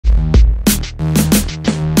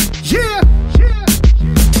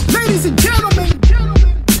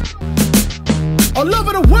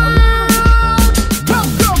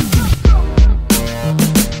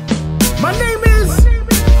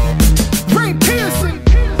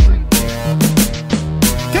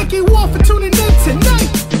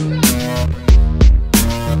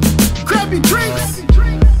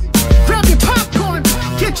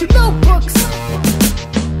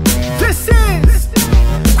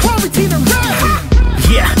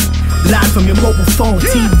from your mobile phone,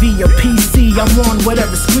 TV or PC. I'm on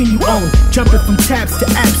whatever screen you own. Jumping from tabs to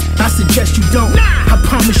apps, I suggest you don't. I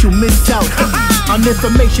promise you'll miss out on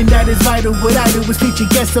information that is vital. What I do is feature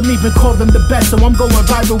guests, I'm even call them the best. So I'm going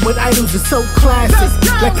viral with idols, it's so classic.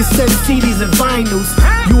 Like cassette CDs and vinyls.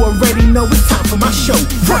 You already know it's time for my show.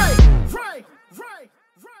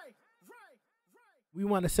 We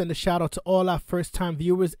want to send a shout out to all our first time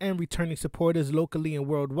viewers and returning supporters locally and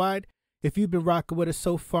worldwide. If you've been rocking with us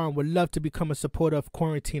so far and would love to become a supporter of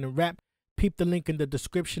Quarantine and Rap, peep the link in the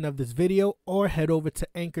description of this video or head over to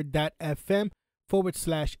anchor.fm/It's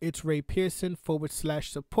Ray Pearson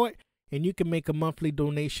 /support, and you can make a monthly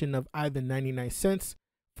donation of either 99 cents,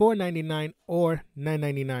 $4.99, or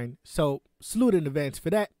 $9.99. So salute in advance for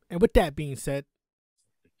that. And with that being said,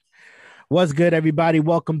 what's good, everybody?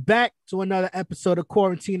 Welcome back to another episode of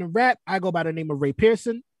Quarantine and Rap. I go by the name of Ray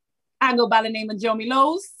Pearson. I go by the name of Jomy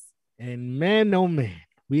Lowe's. And man, oh man,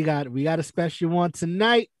 we got a special one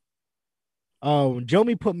tonight.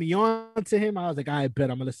 Jomy put me on to him. I was like, I bet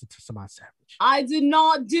I'm gonna listen to some Savage. I did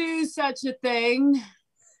not do such a thing.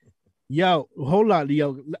 Yo, hold on,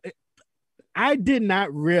 yo. I did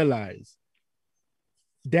not realize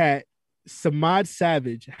that Samad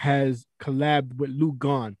Savage has collabed with Luke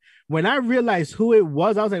Gone. When I realized who it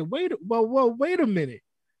was, I was like, wait a minute.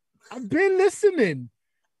 I've been listening.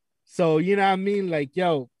 So, you know what I mean? Like,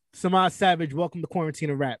 yo, Samad Savage, welcome to Quarantine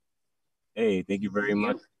and Rap. Hey, thank you very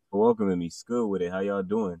much for welcoming me. School with it. How y'all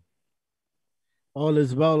doing? All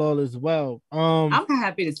is well, all is well. I'm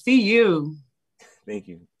happy to see you. Thank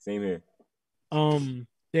you. Same here.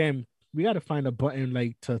 Damn, we gotta find a button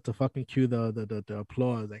like to fucking cue the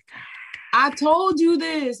applause. Like, I told you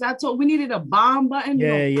this. We needed a bomb button.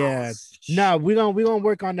 Yeah. Nah, we're gonna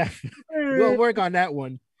work on that. We're gonna work on that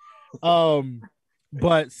one.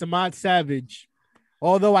 But Samad Savage,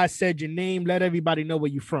 although I said your name, let everybody know where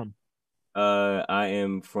you're from. I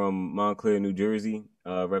am from Montclair, New Jersey.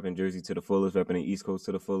 Repping Jersey to the fullest, repping the East Coast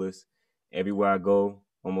to the fullest. Everywhere I go,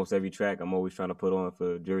 almost every track, I'm always trying to put on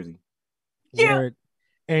for Jersey. Yeah. Word.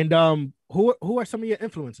 And who are some of your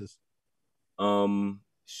influences?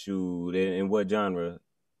 Shoot, in what genre?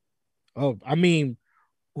 Oh, I mean,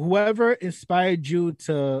 whoever inspires your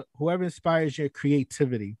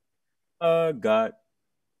creativity. God.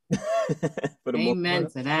 For the Amen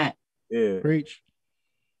most part. to that. Yeah. Preach.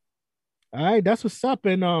 All right, that's what's up.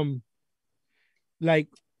 And like,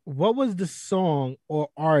 what was the song or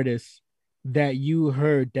artist that you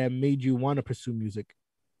heard that made you want to pursue music?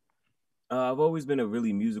 I've always been a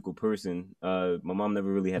really musical person. My mom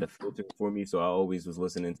never really had a filter for me, so I always was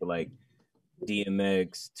listening to like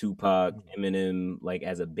DMX, Tupac, Eminem, like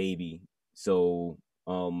as a baby. So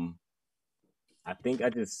I think I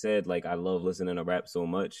just said like I love listening to rap so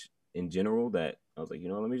much in general that I was like,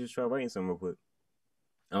 let me just try writing something real quick.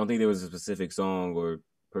 I don't think there was a specific song or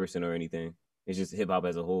person or anything. It's just hip hop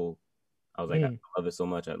as a whole. I was like, I love it so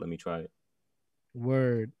much. Let me try it.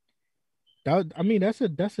 Word. That's a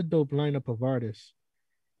dope lineup of artists.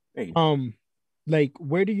 Thank you. Like,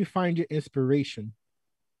 where do you find your inspiration?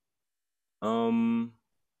 And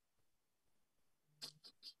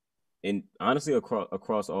honestly,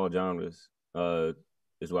 across all genres,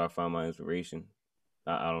 is where I find my inspiration.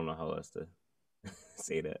 I don't know how else to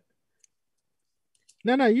say that.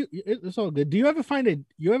 No, it's all good. Do you ever find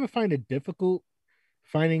it difficult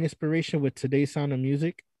finding inspiration with today's sound of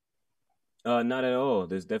music? Not at all.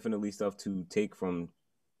 There's definitely stuff to take from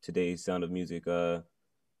today's sound of music. A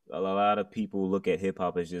lot of people look at hip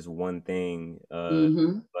hop as just one thing,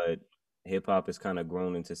 but hip hop has kind of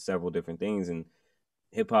grown into several different things. And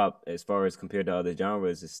hip hop, as far as compared to other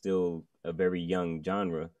genres, is still a very young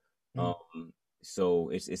genre. So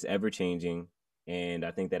it's ever changing, and I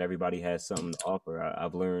think that everybody has something to offer.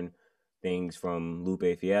 I've learned things from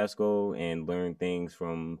Lupe Fiasco and learned things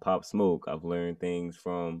from Pop Smoke. I've learned things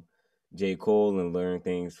from J. Cole and learn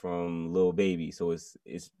things from Lil Baby. So it's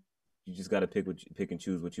you just got to pick and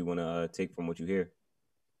choose what you want to take from what you hear.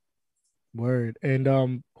 Word.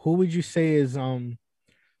 And who would you say is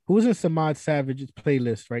who's in Samad Savage's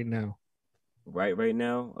playlist right now? Right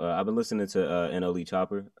now, I've been listening to NLE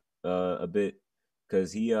Chopper a bit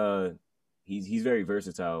because he's very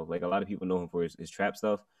versatile. Like a lot of people know him for his trap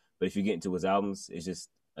stuff, but if you get into his albums, it's just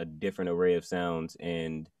a different array of sounds,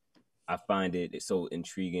 and I find it's so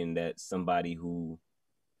intriguing that somebody who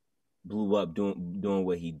blew up doing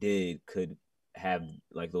what he did could have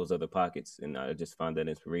like those other pockets, and I just find that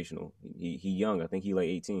inspirational. He young. I think he like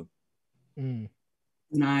 18.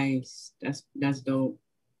 Nice. That's dope.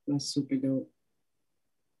 That's super dope.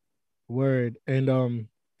 Word. And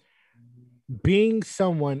being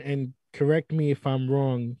someone, and correct me if I'm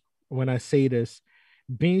wrong when I say this,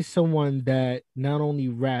 being someone that not only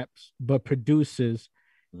raps but produces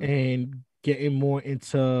Mhm. and getting more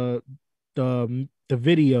into the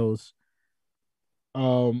videos,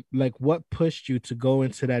 like what pushed you to go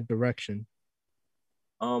into that direction?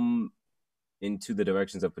 Um, into the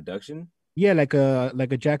directions of production. Yeah, like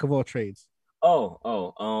a jack of all trades.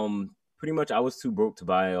 Pretty much I was too broke to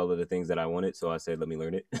buy all of the things that I wanted, so I said, let me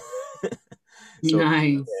learn it. So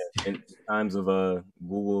Nice. yeah, in times of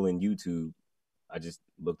Google and YouTube, I just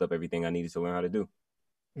looked up everything I needed to learn how to do.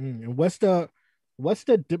 And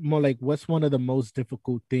more like what's one of the most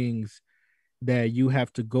difficult things that you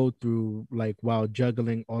have to go through like while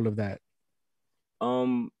juggling all of that?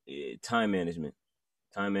 Time management.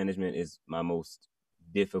 Time management is my most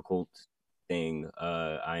difficult thing.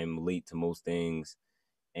 I am late to most things,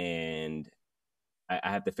 and I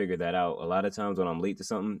have to figure that out. A lot of times when I'm late to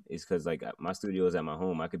something, it's because like my studio is at my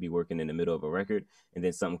home. I could be working in the middle of a record, and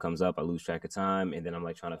then something comes up. I lose track of time, and then I'm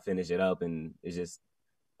like trying to finish it up, and it's just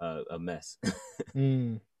a mess.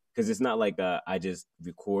 Mm, Because it's not like I just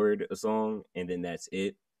record a song and then that's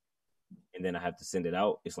it, and then I have to send it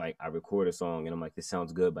out. It's like I record a song and I'm like, this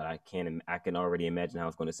sounds good, but I can already imagine how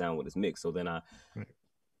it's going to sound when it's mixed. So then I right.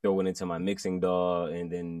 throw it into my mixing DAW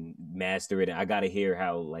and then master it. And I got to hear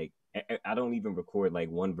how like I don't even record like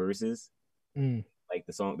one verses. Mm, Like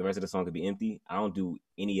the rest of the song could be empty. I don't do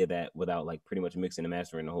any of that without like pretty much mixing and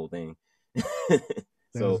mastering the whole thing. that's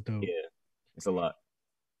So dope. yeah, it's a lot.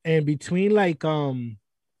 And between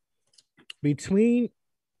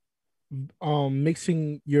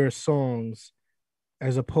mixing your songs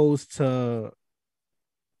as opposed to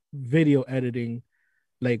video editing,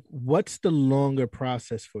 like what's the longer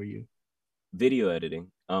process for you? Video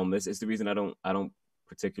editing. It's the reason I don't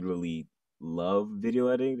particularly love video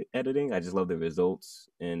editing. I just love the results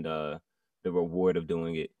and the reward of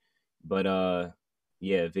doing it. But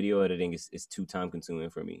yeah, video editing is too time consuming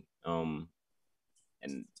for me.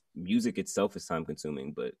 And music itself is time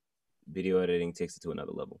consuming, but video editing takes it to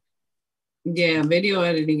another level. Yeah, video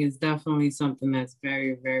editing is definitely something that's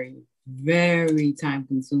very, very, very time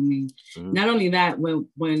consuming. Mm-hmm. Not only that, when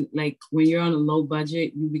you're on a low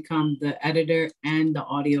budget, you become the editor and the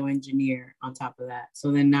audio engineer on top of that.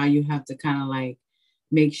 So then now you have to kind of like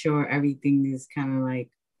make sure everything is kind of like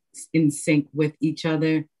in sync with each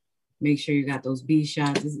other. Make sure you got those B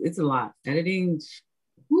shots. It's a lot. Editing,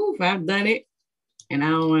 woof, I've done it and I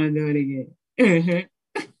don't want to do it again.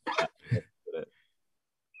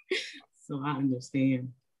 So I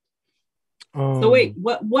understand. So wait,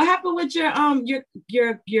 what happened with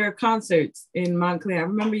your concerts in Montclair? I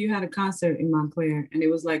remember you had a concert in Montclair, and it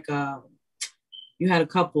was like you had a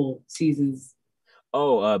couple seasons.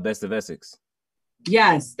 Oh, Best of Essex.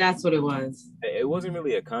 Yes, that's what it was. It wasn't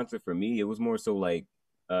really a concert for me. It was more so like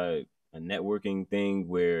a networking thing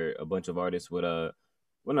where a bunch of artists would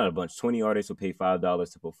well, not a bunch, 20 artists would pay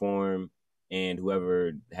 $5 to perform, and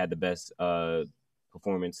whoever had the best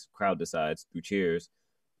performance, crowd decides through cheers,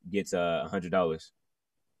 gets $100.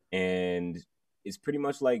 And it's pretty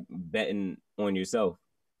much like betting on yourself,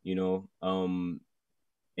 you know.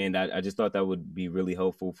 And I just thought that would be really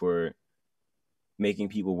helpful for making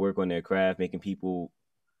people work on their craft, making people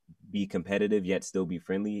be competitive yet still be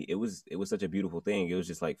friendly. It was such a beautiful thing. It was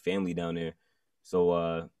just like family down there.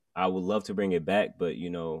 So I would love to bring it back, but you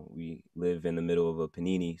know, we live in the middle of a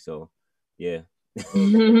panini, so yeah.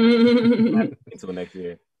 Until next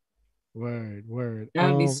year. Word. That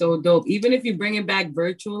would be so dope. Even if you bring it back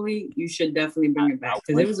virtually, you should definitely bring it back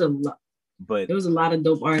because there was a lot of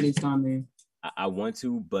dope artists on there. I want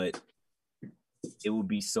to, but it would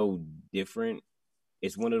be so different.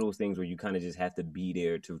 It's one of those things where you kind of just have to be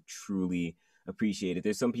there to truly appreciate it.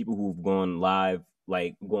 There's some people who've gone live,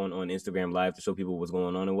 like going on Instagram live to show people what's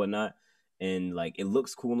going on and whatnot, and like it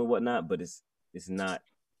looks cool and whatnot, but it's not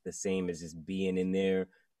the same as just being in there,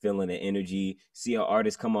 feeling the energy, see an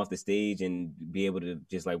artist come off the stage and be able to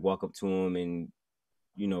just like walk up to them and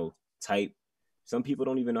you know type. Some people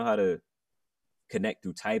don't even know how to connect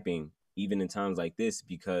through typing, even in times like this,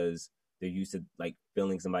 because they're used to like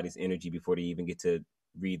feeling somebody's energy before they even get to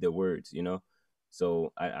read their words, you know?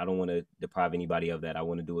 So I don't want to deprive anybody of that. I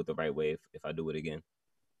want to do it the right way if I do it again.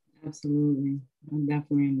 Absolutely. I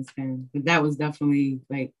definitely understand. But that was definitely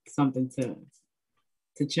like something to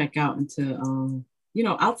check out and to you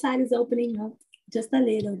know, outside is opening up just a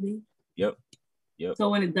little bit. Yep. So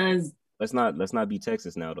when it does, let's not be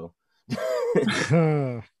Texas now though.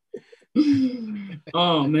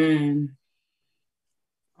 Oh man.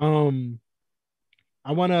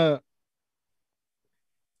 I wanna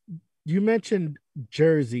you mentioned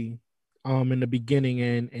Jersey in the beginning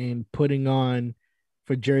and putting on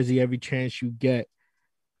for Jersey every chance you get.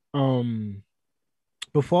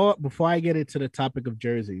 before I get into the topic of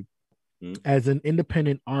Jersey, Mm. as an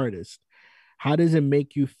independent artist, how does it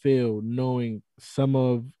make you feel knowing some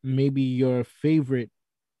of maybe your favorite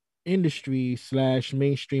industry slash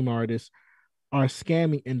mainstream artists are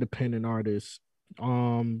scamming independent artists,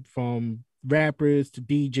 from rappers to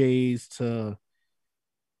DJs to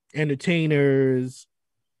entertainers?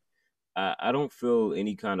 I don't feel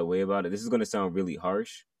any kind of way about it. This is gonna sound really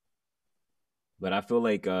harsh, but I feel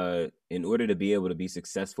like in order to be able to be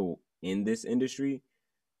successful in this industry,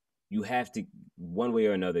 you have to, one way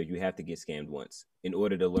or another, you have to get scammed once in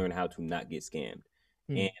order to learn how to not get scammed.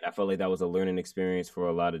 Hmm. And I felt like that was a learning experience for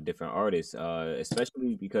a lot of different artists,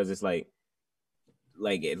 especially because it's like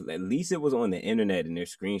at least it was on the internet and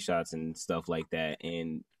there's screenshots and stuff like that,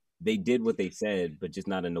 and they did what they said, but just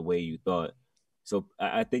not in the way you thought. So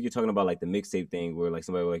I think you're talking about like the mixtape thing where like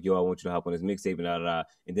somebody was like, yo, I want you to hop on this mixtape and da da da,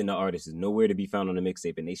 and then the artist is nowhere to be found on the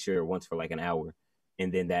mixtape and they share it once for like an hour,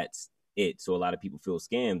 and then that's it. So a lot of people feel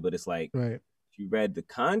scammed, but it's like Right. if you read the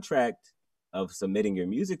contract of submitting your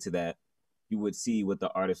music to that, you would see what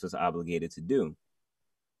the artist was obligated to do,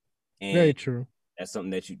 and Very true. that's something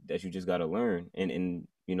that you just got to learn. And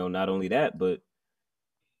not only that, but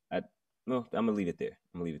I no, I'm gonna leave it there.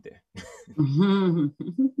 I'm gonna leave it there.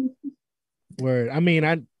 Word. I mean,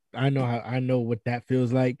 I know how I know what that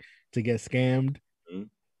feels like to get scammed. Mhm.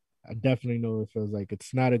 I definitely know what it feels like.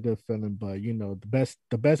 It's not a good feeling, but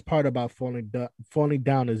the best part about falling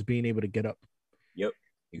down is being able to get up, Yep,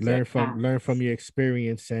 learn exactly. from learn from your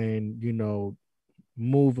experience, and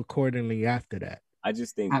move accordingly after that. I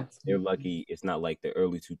just think they're Absolutely. lucky. It's not like the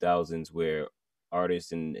early 2000s where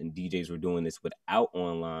artists and DJs were doing this without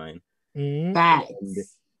online. Mhm. And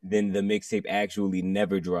Facts. then the mixtape actually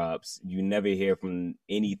never drops. You never hear from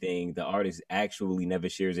anything. The artist actually never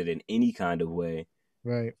shares it in any kind of way.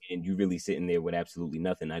 Right. And you really sitting there with absolutely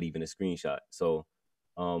nothing, not even a screenshot. So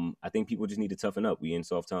I think people just need to toughen up. We in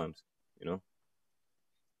soft times, you know?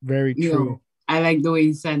 Very true. Yo, I like the way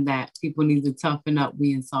you said that. People need to toughen up.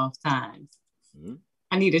 We in soft times. Mm-hmm.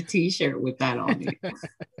 I need a T-shirt with that on it.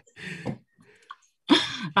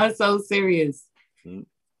 I'm so serious.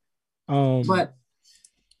 Mm-hmm. But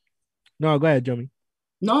No, go ahead, Jomy.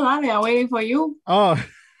 no, Lale, I'm waiting for you. Oh,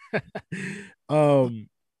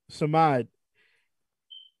 Samad,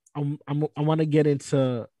 I want to get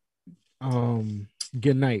into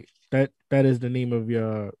Good Night. That is the name of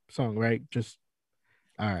your song, right? Just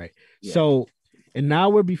all right. Yeah. So an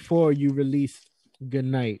hour before you released Good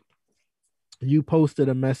Night, you posted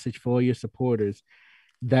a message for all your supporters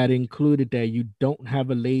that included that you don't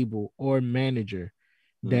have a label or manager,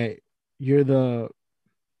 Mm-hmm. that you're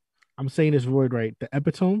I'm saying this word right, the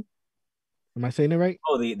epitome. Am I saying it right?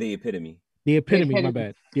 Oh, the epitome. The epitome, my Independent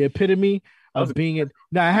bad. The epitome That was of being it.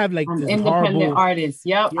 Now I have like this independent horrible, artist.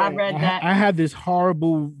 Yep, I yeah, read that. I have this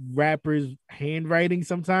horrible rapper's handwriting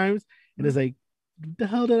sometimes, and it's like, what the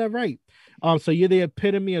hell did I write? So you're the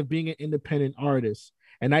epitome of being an independent artist,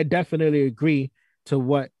 and I definitely agree to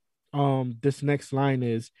what this next line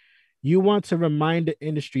is. You want to remind the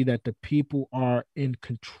industry that the people are in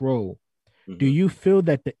control. Do Mm-hmm. you feel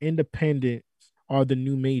that the independents are the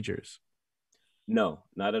new majors? No,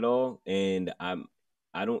 not at all. And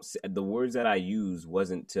I don't. The words that I used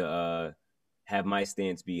wasn't to have my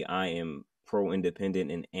stance be I am pro independent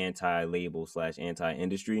and anti label slash anti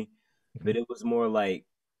industry, Okay. but it was more like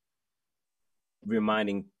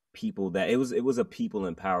reminding people that it was a people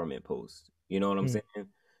empowerment post. You know what I'm Hmm. saying?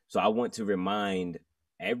 So I want to remind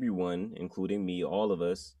everyone, including me, all of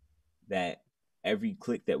us, that every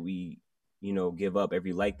click that we give up,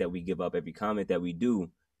 every like that we give up, every comment that we do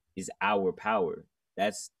is our power.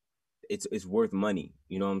 That's it's worth money.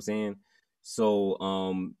 You know what I'm saying? So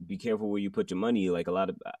be careful where you put your money. Like a lot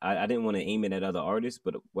of I didn't want to aim it at other artists,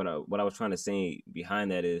 but what I was trying to say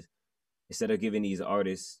behind that is instead of giving these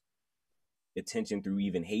artists attention through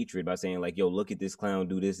even hatred by saying like, yo, look at this clown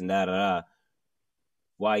do this and da da da.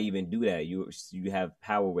 Why even do that? You have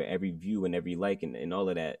power with every view and every like and all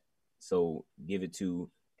of that. So give it to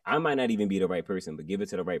I might not even be the right person, but give it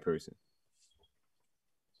to the right person.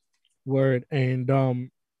 Word. And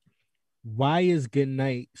why is Good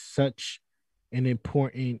Night such an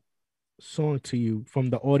important song to you from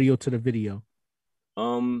the audio to the video?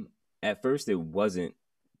 Um, at first it wasn't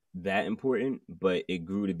that important, but it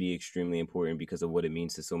grew to be extremely important because of what it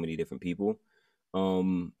means to so many different people.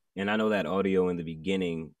 And I know that audio in the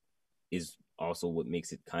beginning is also what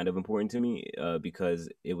makes it kind of important to me, because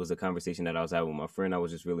it was a conversation that I was having with my friend. I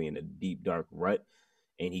was just really in a deep dark rut,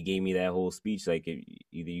 and he gave me that whole speech like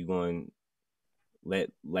either you going to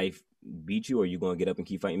let life beat you or you going to get up and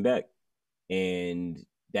keep fighting back, and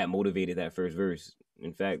that motivated that first verse.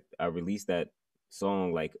 In fact, I released that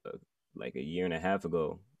song like a year and a half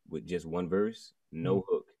ago with just one verse, no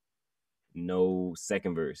hook, no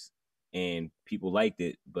second verse, and people liked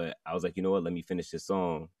it. But I was like, you know what? Let me finish this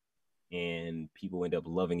song, and people end up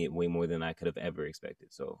loving it way more than I could have ever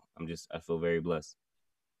expected. So I feel very blessed.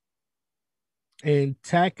 And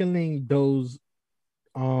tackling those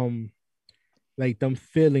like them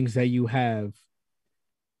feelings that you have,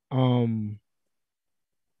 um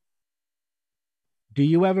do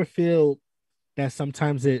you ever feel that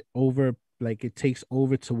sometimes it takes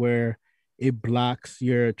over to where it blocks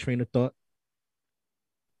your train of thought?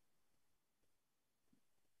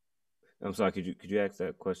 I'm sorry, could you ask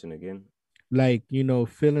that question again? Like,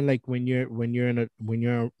 feeling like when you're in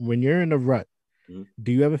a rut, Mm-hmm.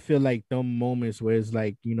 do you ever feel like them moments where it's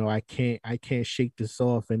like, I can't shake this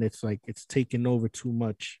off, and it's like it's taking over too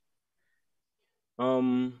much?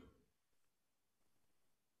 Um,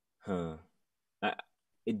 huh. I,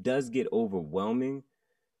 it does get overwhelming,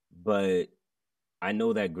 but I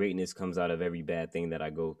know that greatness comes out of every bad thing that I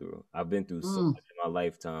go through. I've been through so much in my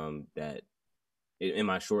lifetime that in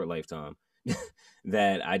my short lifetime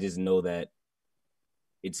that I just know that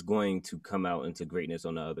it's going to come out into greatness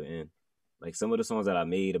on the other end. Like some of the songs that I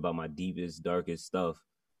made about my deepest, darkest stuff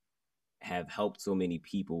have helped so many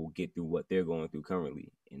people get through what they're going through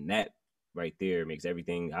currently. And that right there makes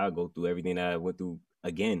everything, I'll go through everything that I went through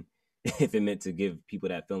again if it meant to give people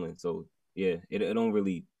that feeling. So yeah, it don't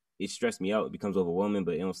really, it stressed me out. It becomes overwhelming,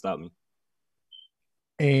 but it don't stop me.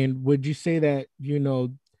 And would you say that,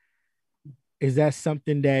 is that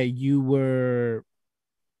something that you were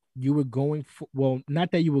going for? Well, not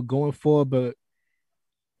that you were going for, but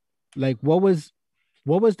like what was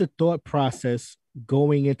the thought process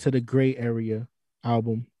going into the Gray Area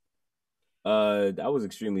album? I was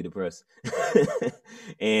extremely depressed.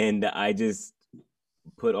 And I just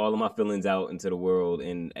put all of my feelings out into the world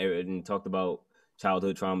and talked about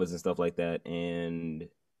childhood traumas and stuff like that. And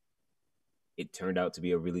it turned out to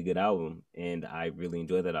be a really good album. And I really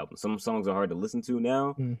enjoyed that album. Some songs are hard to listen to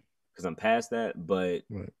now because I'm past that, but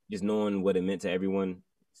Right. just knowing what it meant to everyone,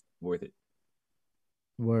 it's worth it.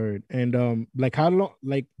 Word. And like how long,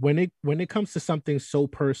 like when it comes to something so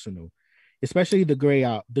personal, especially the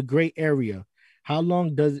Gray Area, how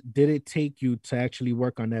long did it take you to actually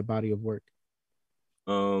work on that body of work?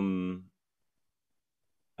 Um,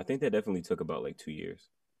 I think that definitely took about like 2 years.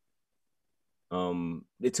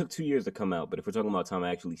 It took 2 years to come out, but if we're talking about time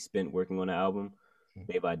I actually spent working on the album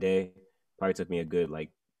day by day, probably took me a good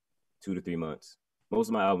like 2 to 3 months. Most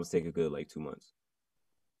of my albums take a good like 2 months.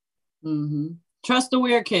 Trust the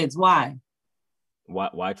Weird Kids. Why?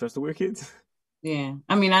 Why trust the weird kids? Yeah.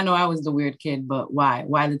 I mean, I know I was the weird kid, but why?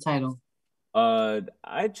 Why the title?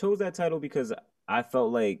 I chose that title because I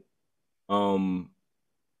felt like um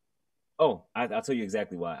I'll tell you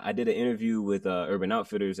exactly why. I did an interview with Urban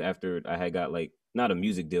Outfitters after I had got like not a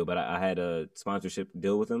music deal, but I had a sponsorship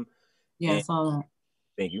deal with them. Yeah, I And saw that.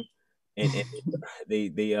 thank you. And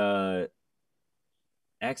they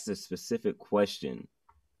asked a specific question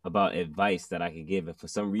about advice that I could give. And for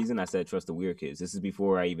some reason, I said trust the weird kids. This is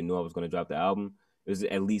before I even knew I was going to drop the album. It was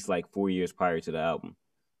at least like 4 years prior to the album,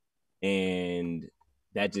 and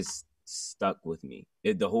that just stuck with me.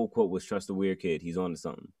 The whole quote was "Trust the weird kid. He's on to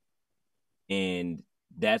something," and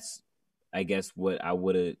that's, I guess, what I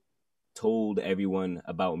would have told everyone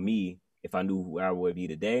about me if I knew where I would be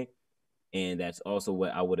today. And that's also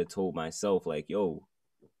what I would have told myself, like, yo,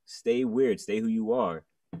 stay weird, stay who you are,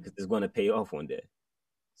 because it's going to pay off one day.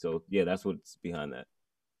 So yeah, that's what's behind that.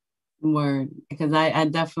 Word. Because I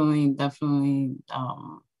definitely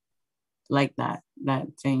like that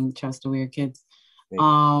saying trust the weird kids.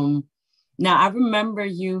 Now I remember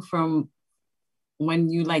you from when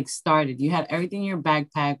you like started. You had everything in your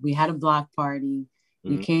backpack. We had a block party.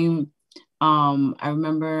 You came. I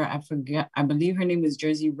remember. I forget. I believe her name was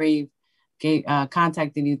Jersey Rave.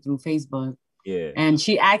 Contacted you through Facebook. Yeah. And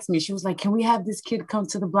she asked me. She was like, "Can we have this kid come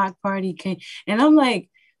to the block party?" And I'm like,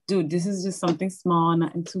 "Dude, this is just something small,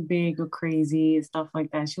 nothing too big or crazy and stuff like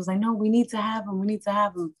that." She was like, "No, we need to have him. We need to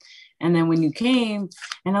have him." And then when you came,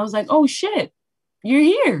 and I was like, "Oh shit, you're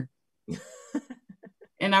here."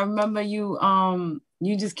 And I remember you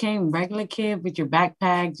just came regular kid with your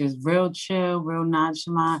backpack, just real chill, real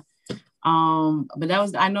nonchalant. But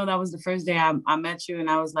I know that was the first day I met you, and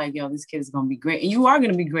I was like, yo, this kid is gonna be great. And you are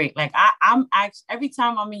gonna be great. Like I'm actually, every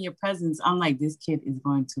time I'm in your presence, I'm like, this kid is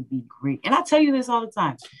going to be great. And I tell you this all the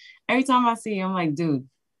time. Every time I see you, I'm like, dude,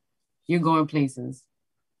 you're going places.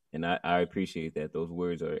 And I appreciate that. Those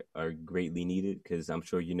words are greatly needed, because I'm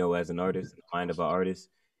sure as an artist, in the mind of an artist,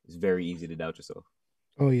 it's very easy to doubt yourself.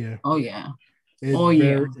 Oh yeah. Oh yeah.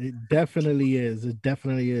 It definitely is. It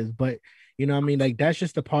definitely is. But You know what I mean? Like that's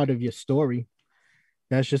just a part of your story.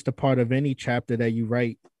 That's just a part of any chapter that you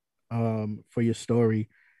write for your story.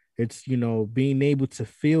 It's, you know, being able to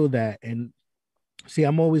feel that. And see,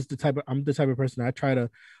 I'm the type of person, I try to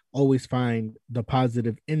always find the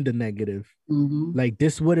positive in the negative. Mm-hmm. Like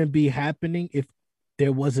this wouldn't be happening if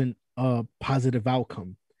there wasn't a positive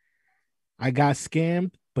outcome. I got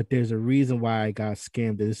scammed, but there's a reason why I got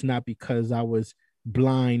scammed. It's not because I was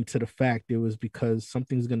blind to the fact. It was because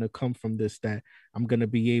something's gonna come from this that I'm gonna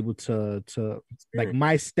be able to like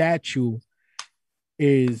my statue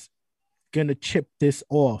is gonna chip this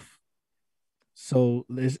off. So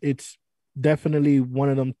it's definitely one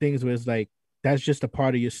of them things where it's like that's just a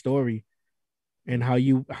part of your story, and how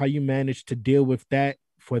you manage to deal with that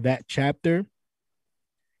for that chapter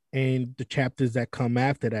and the chapters that come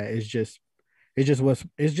after that is just it's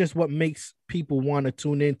just what makes people want to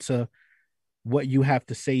tune into what you have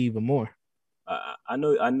to say even more. I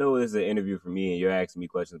know it's an interview for me and you're asking me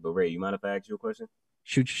questions, but Ray, you mind if I ask you a question?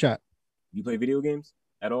 Shoot your shot. You play video games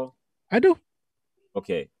at all? I do.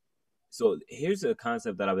 Okay. So here's a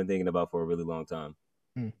concept that I've been thinking about for a really long time.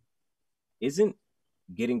 Isn't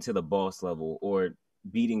getting to the boss level or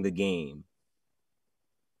beating the game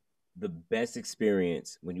the best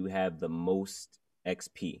experience when you have the most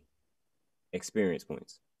XP, experience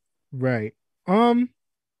points? Right.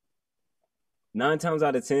 9 times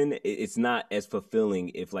out of 10, it's not as fulfilling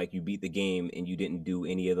if like you beat the game and you didn't do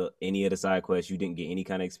any of the side quests, you didn't get any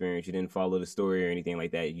kind of experience, you didn't follow the story or anything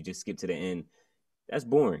like that. You just skip to the end. That's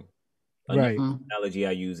boring. Right. Another analogy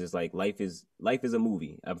I use is like life is a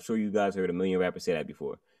movie. I'm sure you guys heard a million rappers say that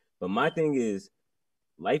before. But my thing is,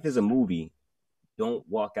 life is a movie. Don't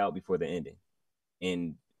walk out before the ending.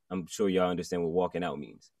 And I'm sure y'all understand what walking out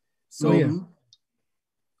means. So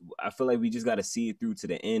I feel like we just got to see it through to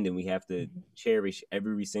the end, and we have to cherish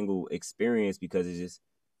every single experience because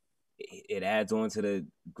it adds on to the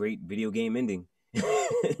great video game ending. You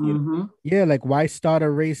know? Yeah, like why start a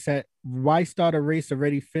race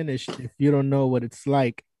already finished if you don't know what it's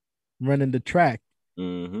like running the track?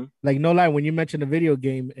 Like no lie, when you mentioned a video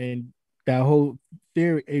game and that whole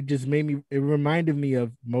theory, it reminded me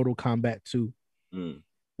of Mortal Kombat 2.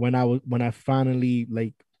 When I finally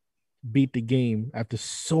like beat the game after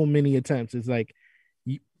so many attempts. It's like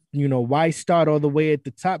you know, why start all the way at the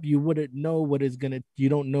top? You wouldn't know you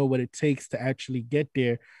don't know what it takes to actually get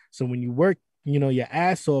there. So when you work, you know, your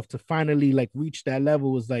ass off to finally like reach that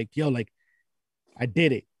level, was like, yo, like I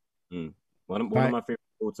did it. One of my favorite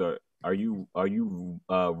quotes are you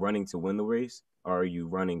running to win the race, or are you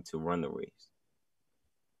running to run the race?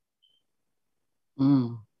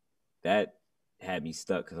 That had me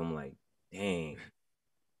stuck because I'm like, dang.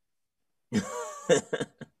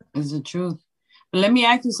 It's the truth. But let me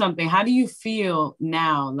ask you something. How do you feel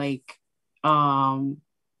now, like, from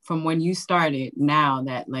when you started now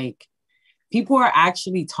that like people are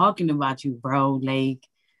actually talking about you, bro? Like,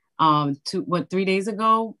 3 days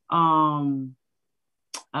ago,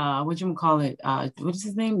 whatchamacallit, what is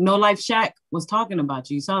his name? No Life Shack was talking about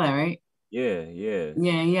you. You saw that, right? Yeah.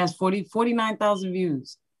 Yeah, he has 49,000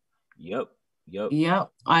 views. Yep.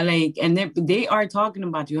 I like, and they are talking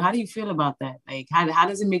about you. How do you feel about that? Like, how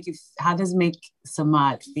does it make you? How does it make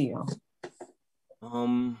Samad feel?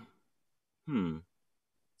 I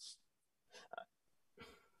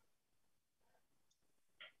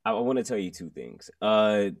want to tell you two things.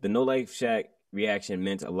 The No Life Shack reaction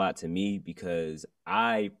meant a lot to me because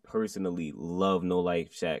I personally love No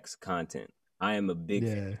Life Shack's content. I am a big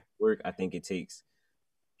fan of his work. I think it takes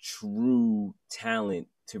true talent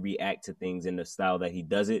to react to things in the style that he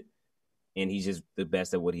does it, and he's just the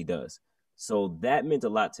best at what he does. So that meant a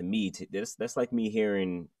lot to me. That's like me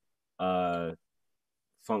hearing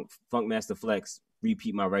Funk Master Flex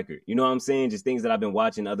repeat my record. You know what I'm saying? Just things that I've been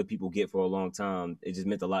watching other people get for a long time. It just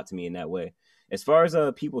meant a lot to me in that way. As far as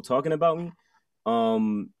people talking about me,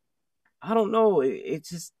 I don't know. It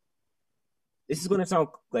just, this is gonna sound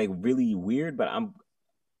like really weird, but I'm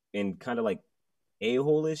in kind of like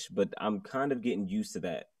a-hole-ish, but I'm kind of getting used to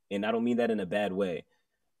that, and I don't mean that in a bad way.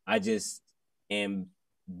 I just am.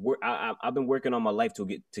 I've been working on my life to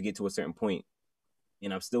get to a certain point,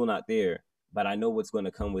 and I'm still not there. But I know what's going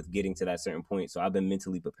to come with getting to that certain point. So I've been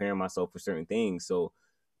mentally preparing myself for certain things. So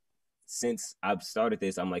since I've started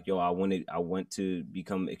this, I'm like, yo, I want to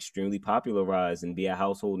become extremely popularized and be a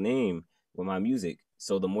household name with my music.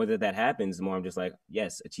 So the more that happens, the more I'm just like,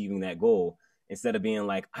 yes, achieving that goal. Instead of being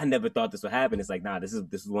like, I never thought this would happen. It's like, nah, this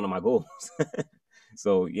is one of my goals.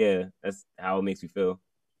 So yeah, that's how it makes me feel.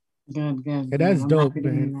 Good. Yeah, that's dope,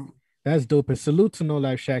 man. That's dope. And salute to No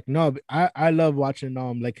Life Shack. No, I love watching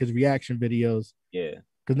like his reaction videos. Yeah.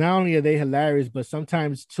 Because not only are they hilarious, but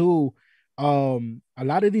sometimes too, a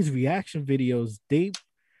lot of these reaction videos,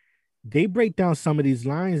 they break down some of these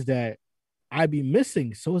lines that I be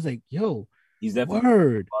missing. So it's like, yo, He's definitely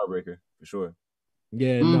word. a heartbreaker for sure.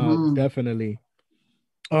 Yeah, no, definitely.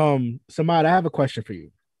 Samad, I have a question for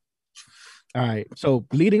you. All right. So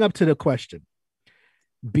leading up to the question,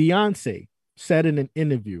 Beyonce said in an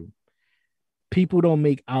interview, people don't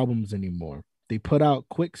make albums anymore. They put out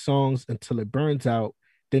quick songs until it burns out,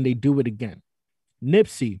 then they do it again.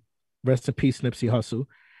 Nipsey, rest in peace, Nipsey Hussle.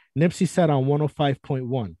 Nipsey said on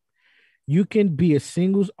 105.1, you can be a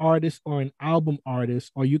singles artist or an album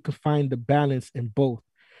artist, or you can find the balance in both.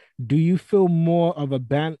 Do you feel more of a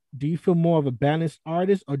balanced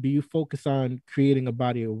artist, or do you focus on creating a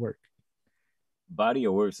body of work? Body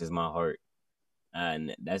of works is my heart,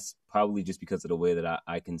 and that's probably just because of the way that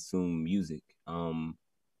I consume music.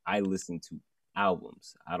 I listen to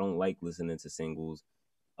albums. I don't like listening to singles.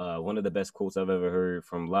 One of the best quotes I've ever heard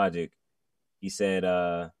from Logic, he said,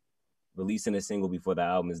 releasing a single before the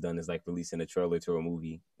album is done is like releasing a trailer to a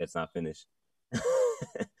movie that's not finished.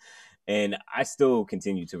 And I still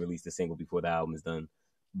continue to release the single before the album is done.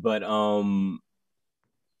 But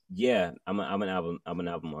yeah, I'm an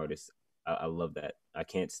album artist. I love that. I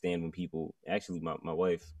can't stand when people actually my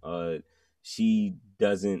wife, she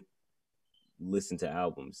doesn't listen to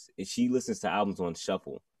albums. She listens to albums on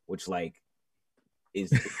shuffle, which like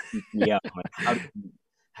is me out. Like,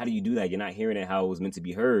 how do you do that? You're not hearing it how it was meant to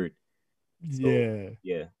be heard. So,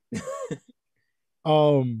 Yeah.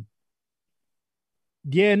 Um.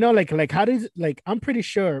 Yeah. No. Like. How does like? I'm pretty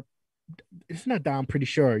sure. It's not that I'm pretty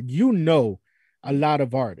sure. You know, a lot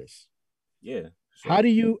of artists. Yeah. Sure.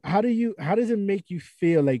 How does it make you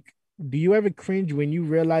feel? Like, do you ever cringe when you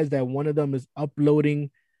realize that one of them is uploading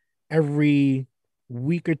every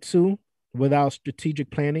week or two without strategic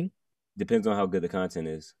planning? Depends on how good the content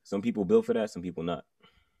is. Some people build for that, some people not.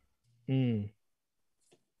 And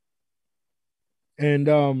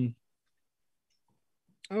all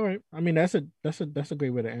right. I mean, that's a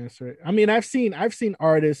great way to answer it. I mean, I've seen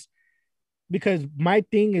artists, because my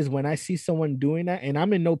thing is when I see someone doing that, and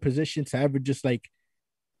I'm in no position to ever just like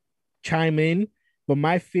chime in, but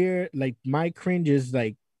my fear, like my cringe is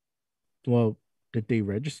like, well, did they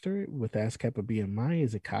register it with ASCAP or BMI?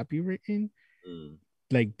 Is it copywritten?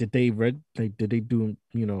 Like, did they do,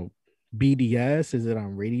 BDS? Is it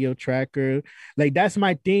on Radio Tracker? Like, that's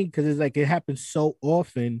my thing, because it's like it happens so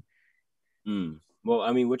often. Well,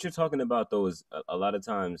 I mean, what you're talking about though is a lot of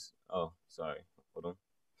times. Oh, sorry, hold on.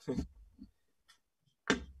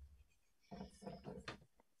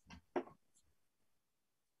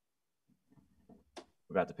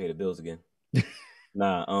 Forgot to pay the bills again.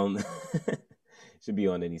 Nah, should be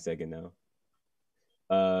on any second now.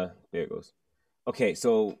 There it goes. Okay,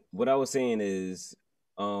 so what I was saying is,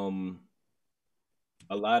 a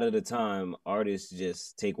lot of the time artists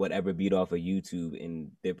just take whatever beat off of YouTube,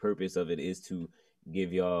 and their purpose of it is to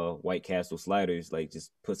give y'all White Castle sliders, like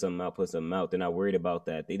just put something out, put something out. They're not worried about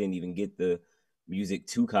that. They didn't even get the music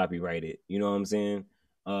to copyright it. You know what I'm saying?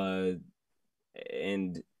 And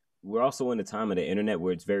we're also in a time of the internet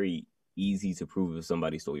where it's very easy to prove if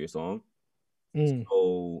somebody stole your song.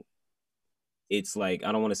 So it's like,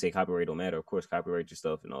 I don't want to say copyright don't matter. Of course, copyright your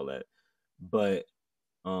stuff and all that, but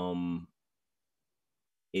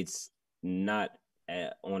it's not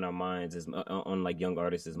on our minds on like young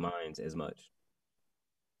artists' minds as much.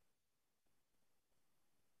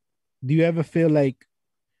 Do you ever feel like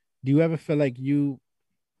you want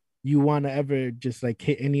to ever just like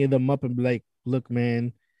hit any of them up and be like, look,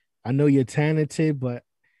 man, I know you're talented, but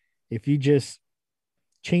if you just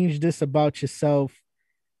change this about yourself,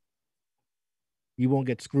 you won't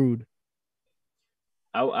get screwed?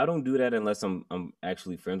 I don't do that unless I'm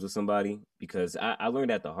actually friends with somebody, because I learned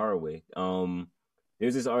that the hard way.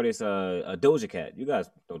 There's this artist, a Doja Cat. You guys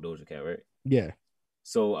know Doja Cat, right? Yeah.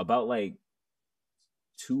 So about like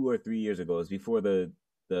 2 or 3 years ago, it's before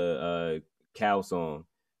the cow song.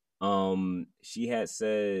 She had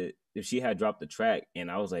said if she had dropped the track,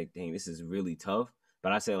 and I was like, dang, this is really tough.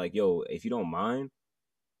 But I said like, yo, if you don't mind,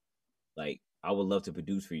 like I would love to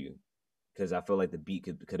produce for you, because I feel like the beat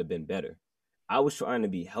could have been better. I was trying to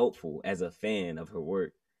be helpful as a fan of her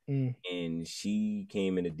work, and she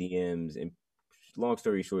came in the DMs, and long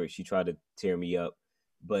story short, she tried to tear me up,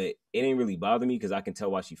 but it didn't really bother me because I can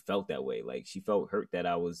tell why she felt that way. Like, she felt hurt that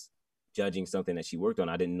I was judging something that she worked on.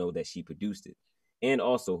 I didn't know that she produced it. And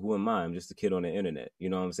also, who am I? I'm just a kid on the internet. You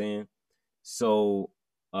know what I'm saying? So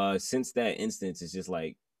since that instance, it's just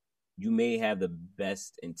like, you may have the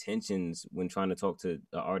best intentions when trying to talk to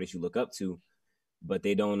the artist you look up to, but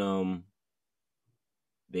they don't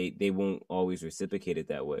they won't always reciprocate it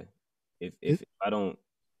that way. If I don't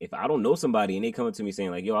if I don't know somebody and they come up to me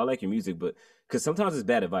saying like, yo, I like your music, but because sometimes it's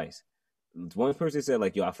bad advice. One person said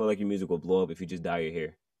like, yo, I feel like your music will blow up if you just dye your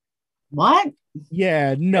hair. What?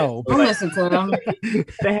 Yeah, no. Don't listen to them.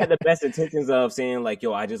 They had the best intentions of saying like,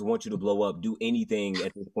 yo, I just want you to blow up, do anything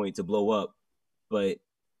at this point to blow up. But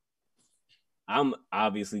I'm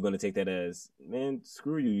obviously going to take that as, man,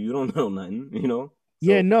 screw you. You don't know nothing, you know?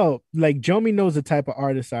 So, Yeah, no. Like Jomy knows the type of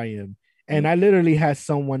artist I am. And I literally had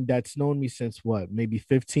someone that's known me since what, maybe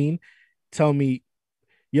 15, tell me,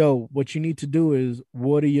 yo, what you need to do is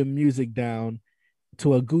water your music down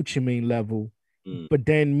to a Gucci Mane level. But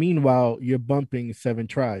then meanwhile, you're bumping Seven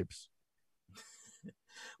Tribes.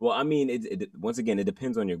 well, I mean, once again, it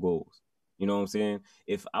depends on your goals. You know what I'm saying?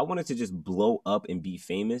 If I wanted to just blow up and be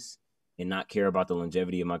famous and not care about the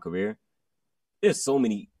longevity of my career, there's so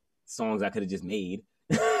many songs I could have just made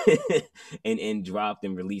and dropped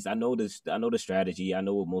and released. I know the strategy. I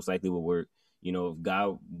know what most likely will work. You know, if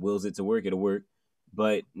God wills it to work, it'll work.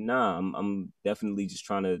 But nah, I'm definitely just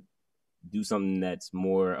trying to do something that's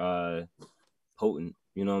more potent.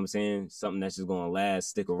 You know what I'm saying? Something that's just gonna last,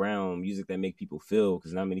 stick around, music that make people feel,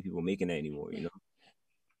 because not many people making that anymore. You know.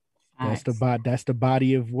 That's the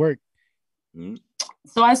body of work. Mm-hmm.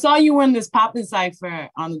 So I saw you in this poppin' cipher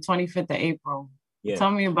on the 25th of April. Yeah. Tell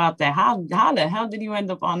me about that. How the hell did you end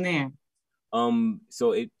up on there?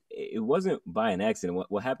 So it wasn't by an accident.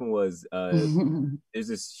 What happened was there's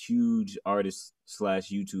this huge artist /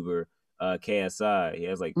 YouTuber, KSI. He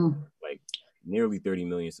has like nearly 30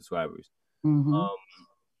 million subscribers. Mm-hmm.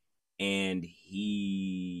 And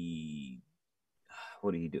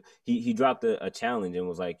what did he do? He dropped a challenge and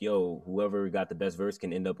was like, yo, whoever got the best verse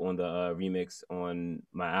can end up on the remix on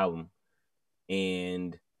my album.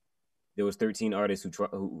 And there was 13 artists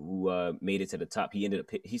who made it to the top.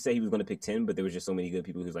 He said he was going to pick 10, but there was just so many good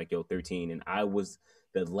people. He was like, yo, 13. And I was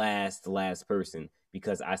the last person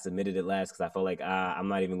because I submitted it last because I felt like I'm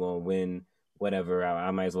not even going to win whatever. I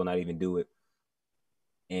might as well not even do it.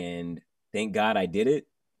 And thank God I did it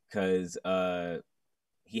because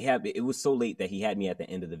it was so late that he had me at the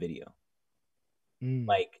end of the video.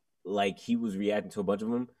 Like he was reacting to a bunch of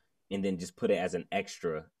them and then just put it as an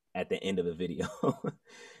extra at the end of the video.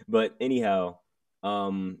 But anyhow,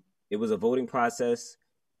 it was a voting process.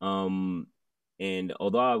 And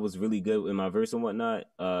although I was really good in my verse and whatnot,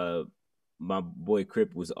 my boy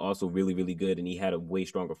Crip was also really, really good, and he had a way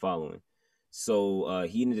stronger following. So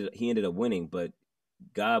he ended up winning, but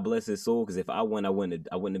God bless his soul, because if I won, I wouldn't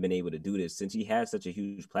have been able to do this. Since he has such a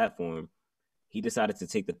huge platform, he decided to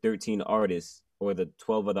take the 13 artists or the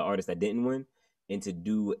 12 other artists that didn't win and to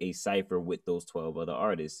do a cipher with those 12 other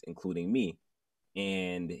artists, including me.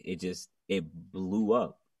 And it blew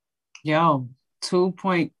up. Yo,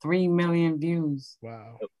 2.3 million views.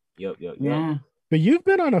 Wow. Yep. Yeah. But you've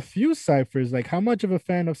been on a few ciphers. Like, how much of a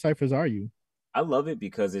fan of ciphers are you? I love it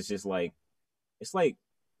because it's just like, it's like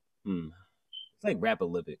rap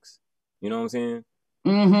Olympics. You know what I'm saying?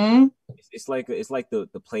 Mm-hmm. It's like the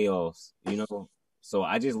playoffs, you know? So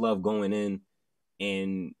I just love going in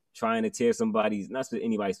and trying to tear not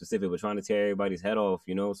anybody specific, but trying to tear everybody's head off,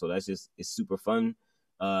 you know? So it's super fun.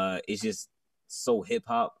 It's just so hip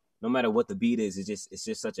hop. No matter what the beat is, it's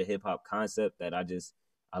just such a hip hop concept that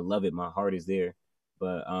I love it. My heart is there.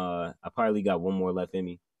 But I probably got one more left in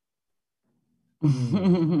me.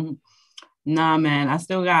 Nah, man, I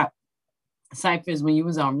still got ciphers when you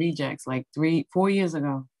was on Rejects like 3-4 years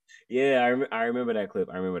ago. Yeah, I remember that clip.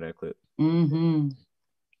 Mm-hmm.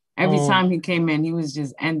 Every time he came in, he was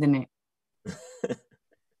just ending it.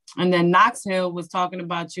 And then Knoxville was talking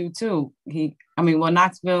about you too.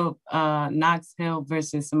 Knoxville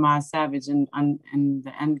versus Samaj Savage in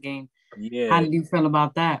the end game. Yeah. How did you feel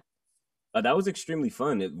about that? That was extremely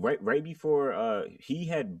fun. Right before he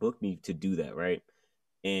had booked me to do that, right?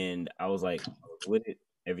 And I was like, with it,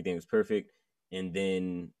 everything was perfect. And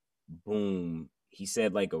then, boom, he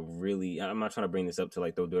said like I'm not trying to bring this up to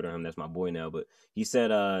like throw dirt on him. That's my boy now, but he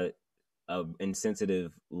said a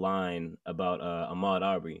insensitive line about Ahmaud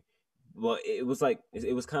Arbery. Well, it was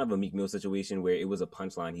kind of a Meek Mill situation where it was a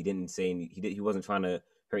punchline. He didn't say he wasn't trying to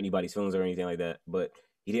hurt anybody's feelings or anything like that, but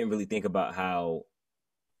he didn't really think about how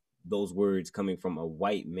those words coming from a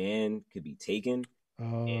white man could be taken,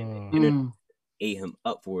 and ate him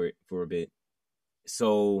up for it for a bit.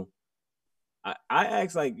 So I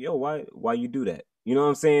asked like, yo, why you do that? You know what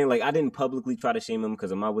I'm saying? Like, I didn't publicly try to shame him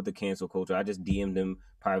because I'm not with the cancel culture. I just DM'd him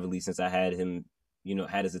privately since I had him,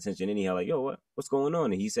 had his attention anyhow. Like, yo, what's going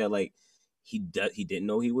on? And he said like he didn't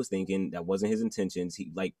know he was thinking. That wasn't his intentions.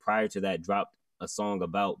 He like prior to that dropped a song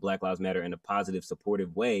about Black Lives Matter in a positive,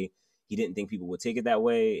 supportive way. He didn't think people would take it that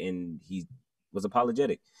way, and he was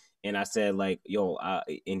apologetic. and I said like, yo,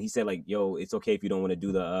 and he said like, yo, it's okay if you don't want to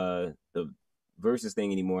do the versus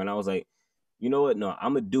thing anymore. And I was like, you know what? No,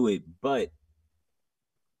 I'm gonna do it, but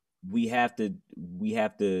we have to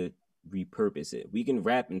repurpose it. We can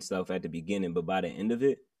rap and stuff at the beginning, but by the end of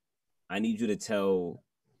it, I need you to tell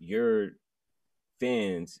your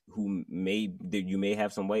fans you may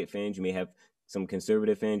have some white fans, you may have some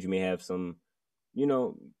conservative fans, you may have some,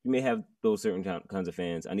 you may have those certain kinds of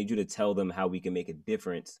fans. I need you to tell them how we can make a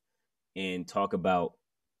difference and talk about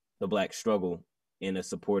the Black struggle in a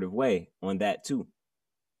supportive way on that too.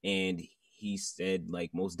 And he said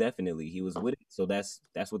like most definitely he was with it. So that's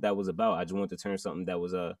what that was about. I just wanted to turn something that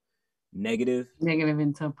was a negative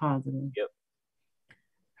into a positive. Yep.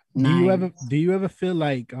 Do you ever feel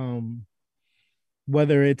like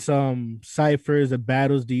whether it's ciphers or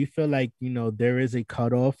battles, do you feel like there is a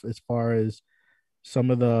cutoff as far as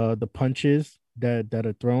some of the punches that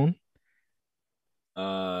are thrown?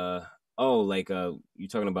 Like you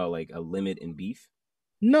talking about like a limit in beef?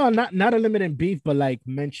 No, not a limit in beef, but like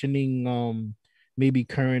mentioning maybe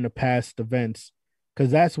current or past events. Cause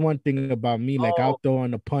that's one thing about me. Like Oh, I'll throw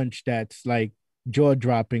on a punch that's like jaw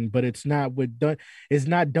dropping, but it's not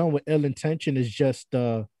done with ill intention. It's just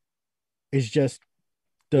the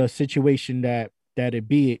situation that it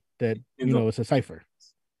be that depends on, it's a cipher.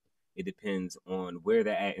 it depends on where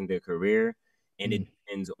they're at in their career, and it Mm.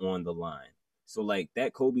 depends on the line. So like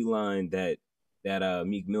that Kobe line that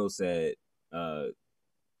Meek Mill said, uh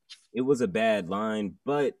it was a bad line,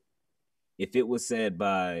 but if it was said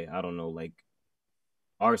by, I don't know, like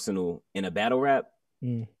Arsenal in a battle rap,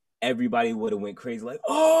 Mm. everybody would have went crazy, like,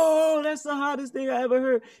 oh, that's the hottest thing I ever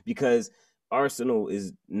heard. Because Arsenal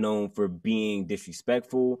is known for being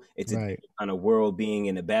disrespectful. It's a Right. kind of world being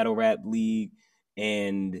in a battle rap league,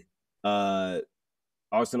 and uh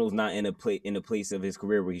Arsenal's not in a place of his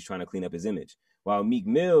career where he's trying to clean up his image. While Meek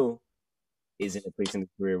Mill is in a place in his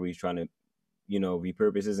career where he's trying to,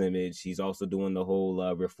 repurpose his image. He's also doing the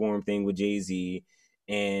whole reform thing with Jay-Z,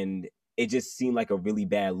 and it just seemed like a really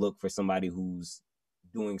bad look for somebody who's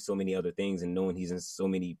doing so many other things and knowing he's in so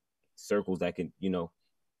many circles that can,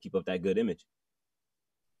 keep up that good image.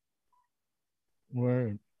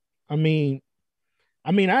 Word. I mean, I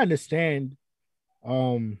understand.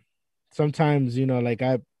 Um, Sometimes like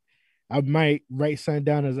I might write something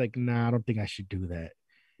down as like, nah, I don't think I should do that.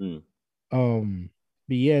 Mm. Um,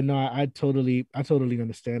 but yeah, no, I totally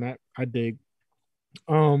understand. I dig.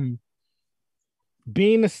 Um,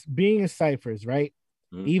 being in ciphers, right?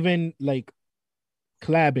 Mm. Even like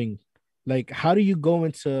collabing, like how do you go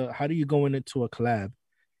into a collab?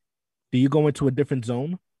 Do you go into a different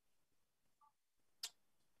zone?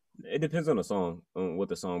 It depends on the song, on what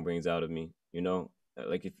the song brings out of me.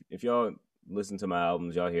 Like if y'all listen to my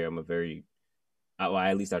albums, y'all hear I'm a very, well,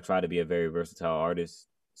 at least I try to be a very versatile artist.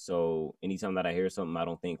 So anytime that I hear something, I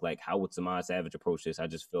don't think like, how would Samad Savage approach this? I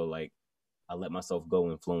just feel like I let myself go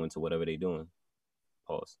and flow into whatever they're doing.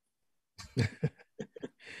 Pause.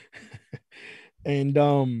 And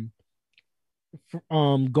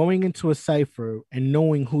going into a cipher and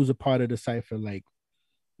knowing who's a part of the cipher, like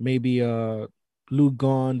maybe Lou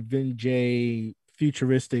Gon, Vin J,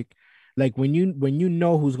 Futuristic, like when you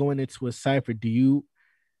know who's going into a cipher, do you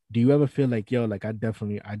ever feel like, yo, like I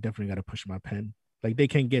definitely got to push my pen, like they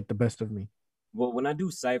can't get the best of me? Well, when I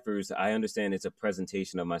do ciphers, I understand it's a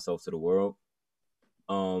presentation of myself to the world.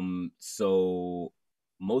 So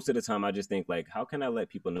most of the time I just think like, how can I let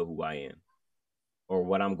people know who I am or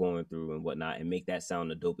what I'm going through and whatnot, and make that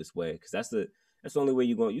sound the dopest way? Because that's the only way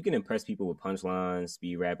you can impress people with punchlines,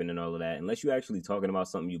 speed rapping, and all of that. Unless you're actually talking about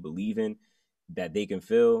something you believe in, that they can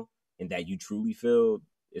feel and that you truly feel,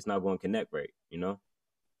 it's not going to connect right.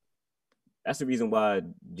 That's the reason why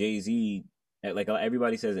Jay-Z, like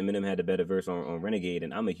everybody says Eminem had the better verse on Renegade,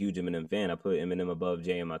 and I'm a huge Eminem fan. I put Eminem above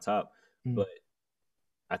Jay in my top, Mm. but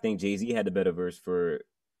I think Jay-Z had the better verse for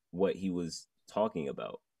what he was talking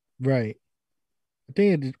about. Right.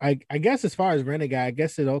 I guess as far as Renegade, I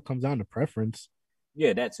guess it all comes down to preference.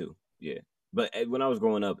 Yeah, that too. Yeah. But when I was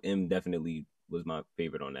growing up, M definitely was my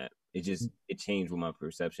favorite on that. It changed with my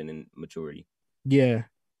perception and maturity. Yeah,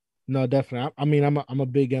 no, definitely. I mean, I'm a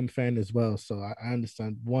big M fan as well, so I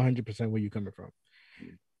understand 100% where you're coming from.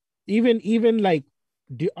 Mm. Even like,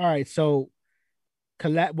 all right, so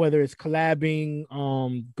collab, whether it's collabing,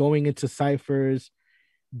 going into ciphers,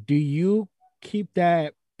 do you keep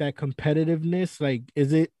that competitiveness? Like,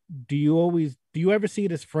 is it? Do you ever see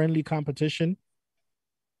it as friendly competition?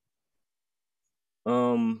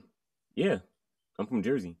 Um, yeah, I'm from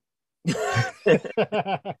Jersey. Let's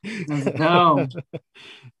go.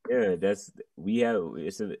 Yeah, that's we have.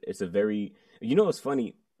 It's a very. It's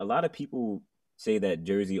funny. A lot of people say that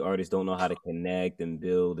Jersey artists don't know how to connect and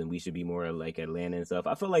build, and we should be more like Atlanta and stuff.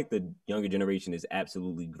 I feel like the younger generation is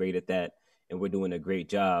absolutely great at that, and we're doing a great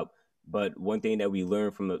job. But one thing that we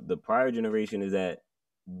learned from the prior generation is that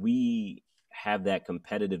we have that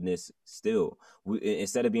competitiveness still.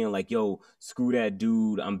 Instead of being like, yo, screw that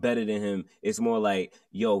dude, I'm better than him, it's more like,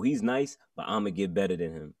 yo, he's nice, but I'm gonna get better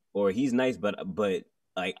than him. Or he's nice, but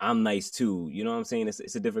like I'm nice too. You know what I'm saying?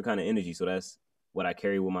 It's a different kind of energy. So that's what I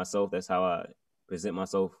carry with myself. That's how I present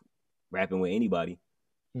myself rapping with anybody,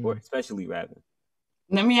 or especially rapping.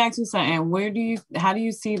 Let me ask you something. How do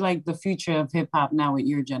you see like the future of hip hop now with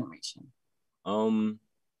your generation? I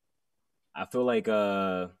feel like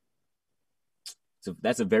so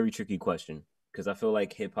that's a very tricky question, because I feel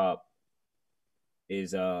like hip hop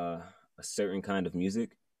is a certain kind of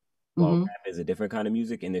music, while rap is a different kind of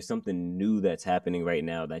music, and there's something new that's happening right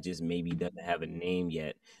now that just maybe doesn't have a name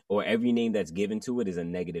yet, or every name that's given to it is a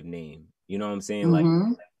negative name. You know what I'm saying? Like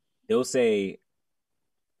they'll say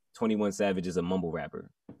 21 Savage is a mumble rapper.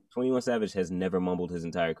 21 Savage has never mumbled his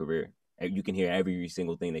entire career. You can hear every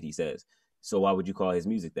single thing that he says. So why would you call his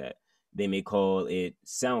music that? They may call it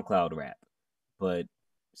SoundCloud rap, but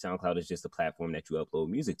SoundCloud is just a platform that you upload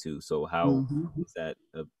music to. So how is that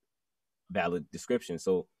a valid description?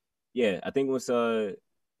 So yeah, I think once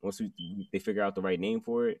they figure out the right name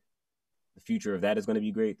for it, the future of that is going to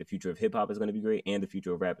be great. The future of hip hop is going to be great, and the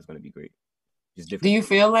future of rap is going to be great. Just different. Do you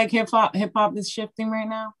feel like hip hop is shifting right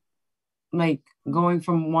now? Like going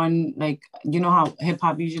from one, like, you know how hip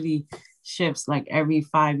hop usually shifts like every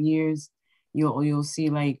 5 years. You'll see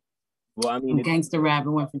like, well, I mean, gangster rap, it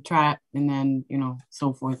went from trap, and then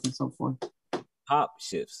so forth and so forth. Pop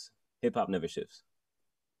shifts. Hip hop never shifts.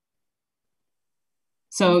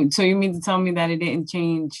 So you mean to tell me that it didn't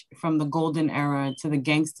change from the golden era to the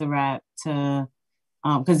gangster rap to,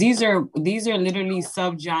 because these are literally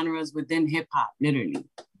subgenres within hip hop, literally.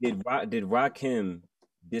 Did Rakim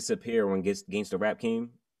disappear when gangster rap came?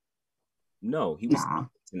 No, he was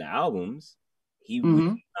in the albums. He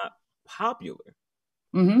was not popular.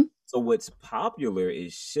 So what's popular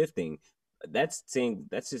is shifting. That's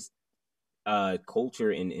just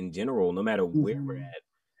culture in general. No matter where we're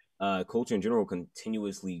at, culture in general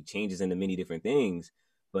continuously changes into many different things.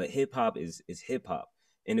 But hip hop is hip hop,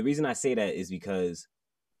 and the reason I say that is because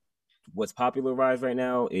what's popularized right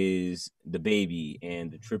now is the baby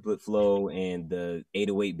and the triplet flow and the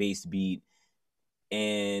 808 bass beat,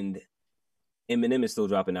 and Eminem is still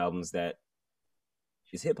dropping albums that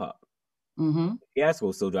is hip hop. Fiasco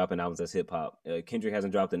is still dropping albums that's hip hop. Kendrick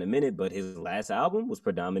hasn't dropped in a minute, but his last album was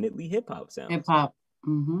predominantly hip hop sounds. Hip hop.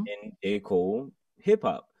 And J. Cole, hip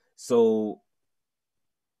hop. So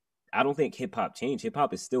I don't think hip hop changed. Hip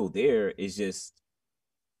hop is still there. It's just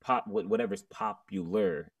pop, whatever's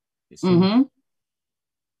popular.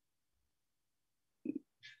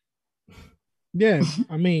 Yeah,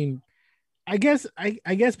 I mean, I guess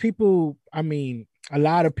people, I mean, a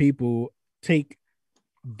lot of people take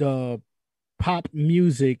the pop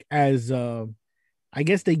music as I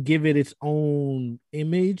guess they give it its own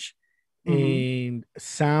image and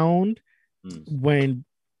sound when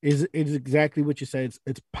it's exactly what you said.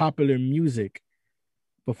 It's popular music,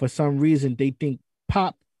 but for some reason they think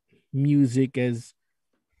pop music as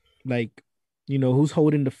like, who's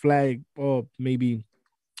holding the flag, or maybe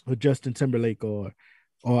a Justin Timberlake, or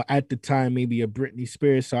at the time maybe a Britney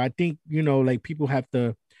Spears. So I think like people have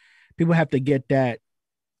to get that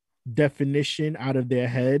definition out of their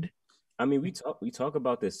head. I mean, we talk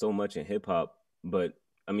about this so much in hip hop, but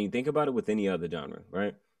I mean, think about it with any other genre,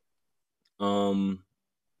 right?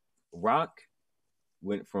 Rock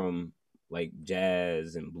went from like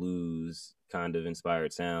jazz and blues kind of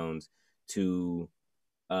inspired sounds to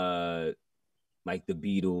like the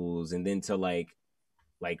Beatles, and then to like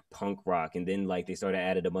punk rock, and then like they started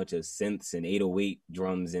added a bunch of synths and 808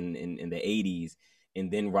 drums in the 80s, and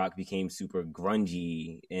then rock became super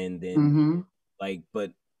grungy, and then like,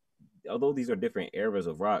 but although these are different eras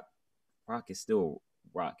of rock is still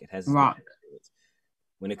rock. It has rock.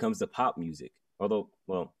 When it comes to pop music, although,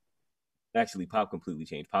 well, actually pop completely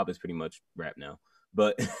changed. Pop is pretty much rap now.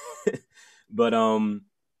 But but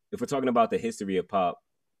if we're talking about the history of pop,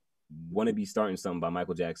 Wanna Be Starting Something by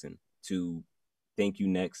Michael Jackson to Thank You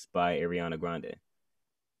Next by Ariana Grande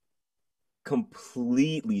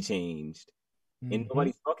completely changed. And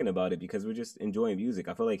nobody's talking about it because we're just enjoying music.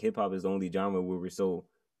 I feel like hip hop is the only genre where we're so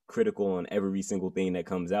critical on every single thing that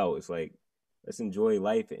comes out. It's like, let's enjoy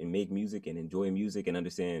life and make music and enjoy music and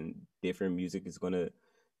understand different music is going to,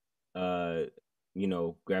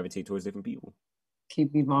 gravitate towards different people.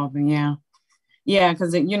 Keep evolving. Yeah. Yeah.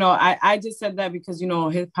 Cause I just said that because,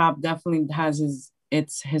 hip hop definitely has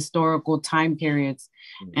its historical time periods.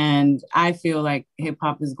 And I feel like hip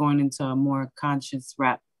hop is going into a more conscious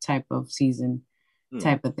rap type of season,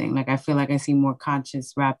 type of thing. Like I feel like I see more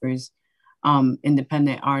conscious rappers,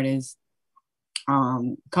 independent artists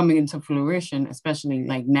coming into fruition, especially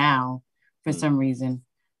like now for some reason.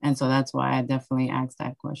 And so that's why I definitely asked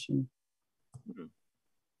that question.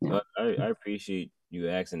 Yeah. I appreciate you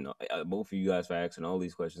asking, both of you guys, for asking all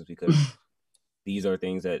these questions, because these are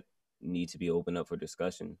things that need to be opened up for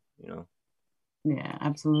discussion, you know? Yeah,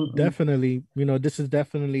 absolutely. Definitely. You know, this is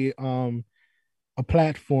definitely a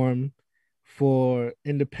platform for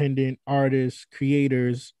independent artists,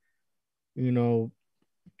 creators, you know,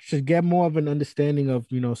 should get more of an understanding of,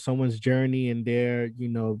 you know, someone's journey and their, you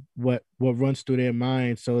know, what runs through their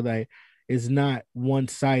mind, so that it's not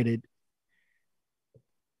one-sided.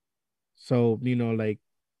 So, you know, like,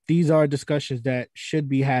 these are discussions that should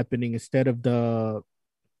be happening instead of the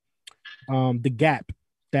gap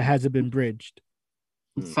that hasn't been bridged.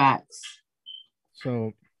 Facts.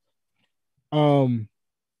 So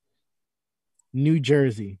New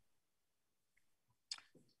Jersey.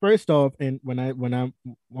 First off, and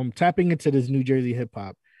I'm tapping into this New Jersey hip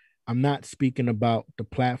hop, I'm not speaking about the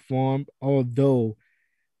platform, although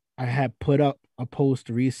I had put up a post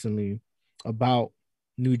recently about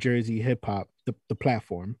New Jersey hip hop, the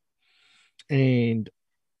platform. And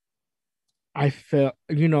I felt,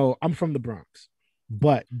 you know, I'm from the Bronx,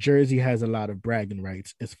 but Jersey has a lot of bragging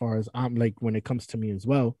rights as far as I'm like when it comes to me as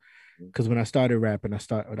well. Because when I started rapping,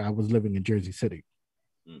 I was living in Jersey City.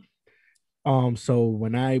 So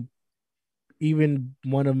when I even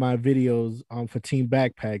one of my videos for Team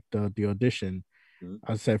Backpack, the audition,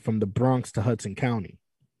 I said from the Bronx to Hudson County.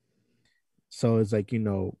 So it's like, you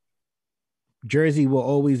know, Jersey will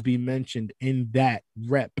always be mentioned in that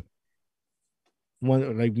rep.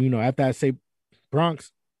 One, like, you know, after I say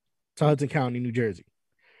Bronx to Hudson County, New Jersey.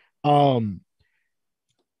 For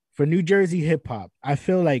New Jersey hip hop, I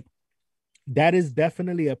feel like that is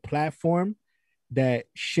definitely a platform that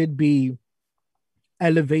should be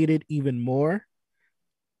elevated even more.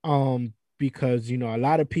 Because, you know, a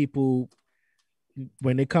lot of people,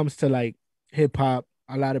 when it comes to like hip hop,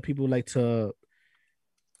 a lot of people like to,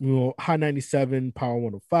 you know, Hot 97, Power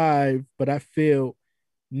 105, but I feel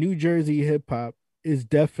New Jersey hip hop is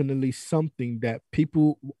definitely something that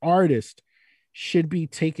people, artists, should be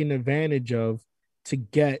taking advantage of to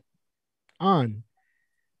get on.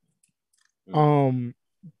 Do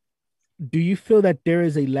you feel that there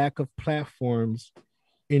is a lack of platforms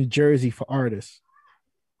in Jersey for artists?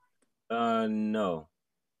 No.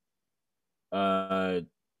 I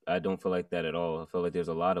don't feel like that at all. I feel like there's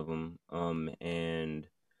a lot of them. And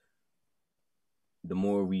the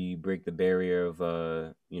more we break the barrier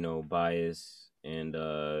of you know, bias and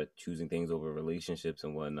choosing things over relationships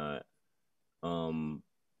and whatnot,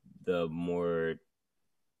 the more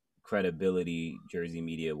credibility Jersey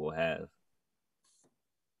media will have.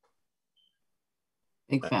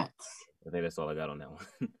 Big facts. I think that's all I got on that one.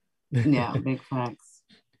 Yeah, big facts.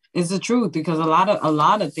 It's the truth, because a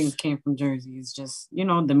lot of things came from Jersey. It's just, you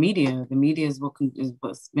know, the media. The media is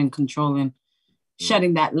what's been controlling,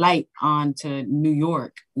 shedding that light onto New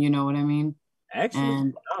York. You know what I mean? Actually,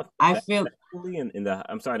 and I feel factually in the,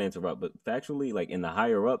 I'm sorry to interrupt, but factually, like in the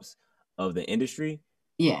higher ups of the industry,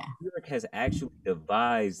 yeah, New York has actually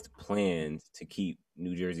devised plans to keep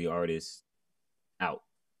New Jersey artists out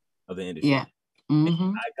of the industry. Yeah.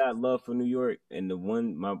 Mm-hmm. I got love for New York, and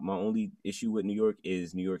my only issue with New York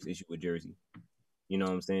is New York's issue with Jersey. You know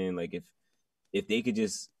what I'm saying? Like if they could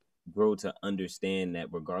just grow to understand that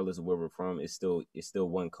regardless of where we're from, it's still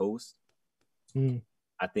one coast.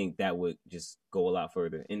 I think that would just go a lot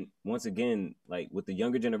further. And once again, like with the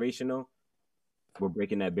younger generation, though, we're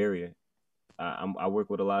breaking that barrier. I work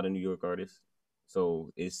with a lot of New York artists,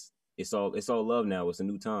 so it's all love now. It's a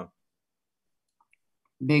new time.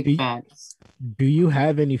 Big facts. Do you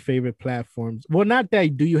have any favorite platforms? Well, not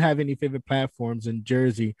that. Do you have any favorite platforms in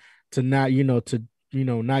Jersey to not,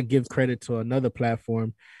 not give credit to another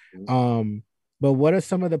platform? But what are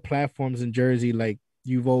some of the platforms in Jersey like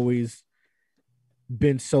you've always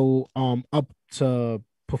been so up to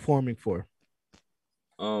performing for?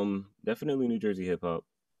 Definitely New Jersey hip hop.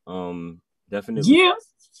 Definitely. Yeah.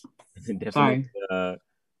 Definitely.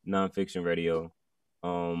 Nonfiction radio.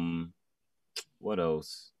 What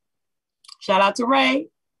else? Shout out to Ray.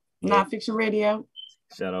 Yeah. Nonfiction radio.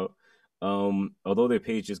 Shout out. Although their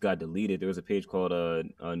page just got deleted, there was a page called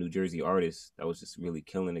New Jersey Artists that was just really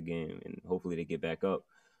killing the game, and hopefully they get back up.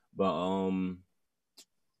 But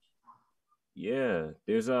yeah,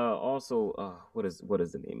 there's also what is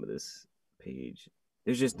the name of this page?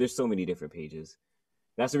 There's so many different pages.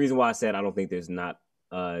 That's the reason why I said I don't think there's not.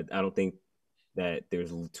 I don't think that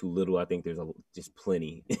there's too little. I think there's just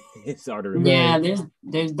plenty. It's hard to remember. Yeah,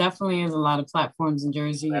 there's definitely is a lot of platforms in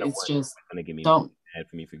Jersey. It's just gonna get me don't mad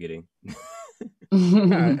for me forgetting.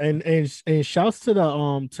 Yeah, and shouts to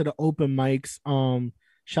the open mics.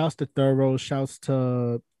 Shouts to Thorough. Shouts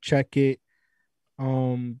to Check It.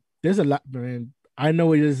 There's a lot, man. I know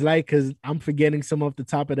what it's like because I'm forgetting some off the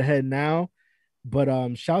top of the head now.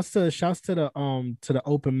 But shouts to the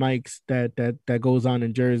open mics that goes on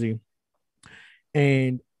in Jersey.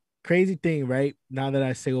 And crazy thing, right? Now that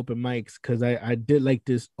I say open mics, because I did like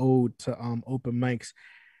this ode to open mics.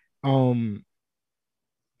 Do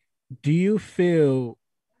you feel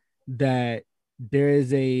that there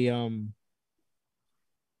is a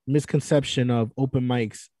misconception of open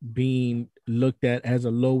mics being looked at as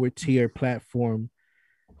a lower tier platform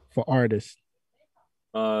for artists?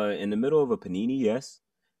 In the middle of a panini, yes,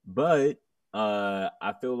 but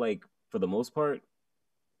I feel like for the most part,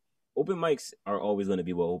 open mics are always going to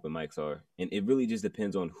be what open mics are, and it really just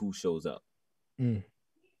depends on who shows up.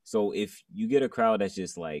 So if you get a crowd that's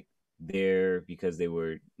just like there because they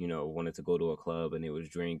were, wanted to go to a club and they was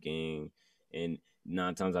drinking, and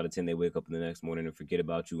 9 times out of 10 they wake up in the next morning and forget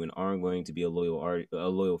about you and aren't going to be a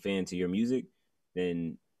loyal fan to your music,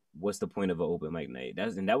 then what's the point of an open mic night?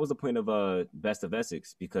 That was the point of Best of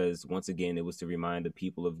Essex, because once again it was to remind the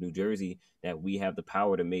people of New Jersey that we have the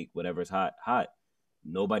power to make whatever's hot hot.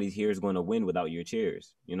 Nobody here is going to win without your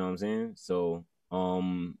cheers. You know what I'm saying? So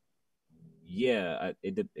yeah,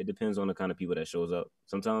 it depends on the kind of people that shows up.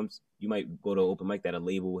 Sometimes you might go to open mic that a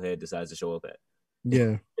label head decides to show up at.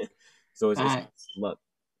 Yeah. So it's luck.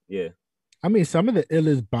 Yeah. I mean, some of the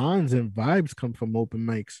illest bonds and vibes come from open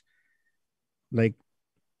mics. Like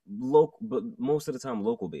local, but most of the time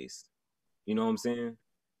local based. You know what I'm saying?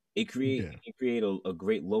 It can create a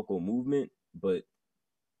great local movement, but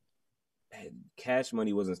Cash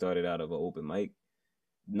Money wasn't started out of an open mic.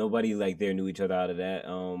 Nobody like there knew each other out of that.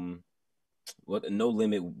 No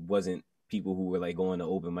Limit wasn't people who were like going to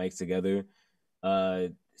open mics together.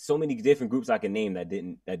 So many different groups I can name that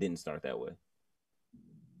didn't start that way.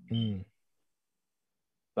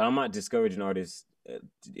 But I'm not discouraging artists.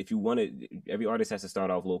 If you want it, every artist has to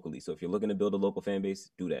start off locally. So if you're looking to build a local fan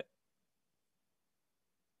base, do that.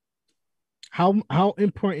 How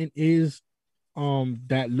important is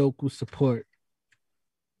that local support?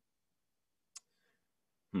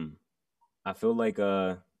 I feel like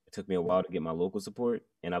it took me a while to get my local support,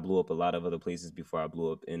 and I blew up a lot of other places before I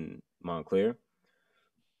blew up in Montclair.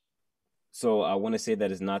 So I want to say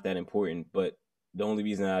that it's not that important, but the only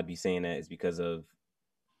reason I'd be saying that is because of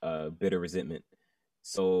bitter resentment.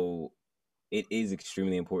 So it is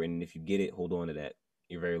extremely important. And if you get it, hold on to that.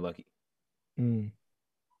 You're very lucky.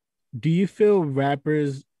 Do you feel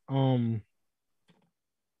rappers do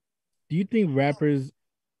you think rappers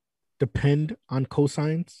depend on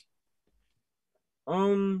cosigns?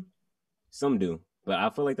 Some do, but I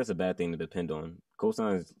feel like that's a bad thing to depend on.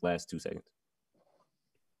 Cosigns last 2 seconds.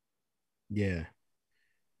 Yeah.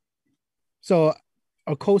 So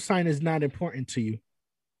a cosign is not important to you.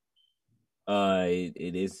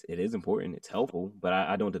 It is important. It's helpful, but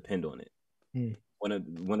I don't depend on it.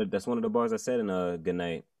 That's one of the bars I said in Good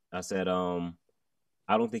Night. I said,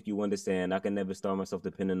 I don't think you understand. I can never start myself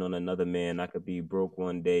depending on another man. I could be broke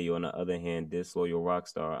one day. On the other hand, disloyal rock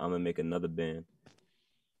star. I'm gonna make another band.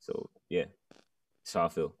 So yeah, that's how I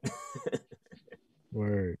feel.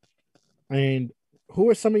 Word. And who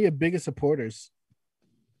are some of your biggest supporters?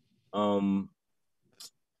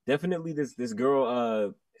 Definitely this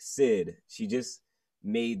girl, Sid. She just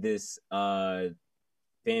made this fan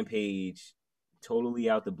page totally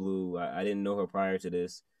out the blue. I didn't know her prior to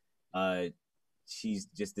this. She's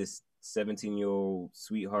just this 17-year-old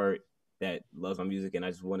sweetheart that loves my music, and I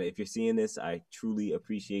just want to, if you're seeing this, I truly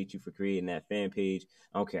appreciate you for creating that fan page.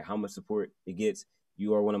 I don't care how much support it gets.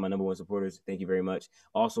 You are one of my number one supporters. Thank you very much.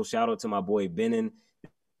 Also, shout out to my boy Benin,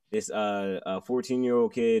 this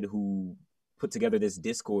 14-year-old kid who put together this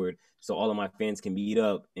Discord so all of my fans can meet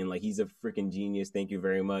up, and like he's a freaking genius. Thank you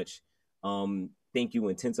very much. Thank you,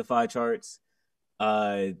 Intensify Charts.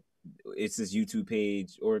 It's this YouTube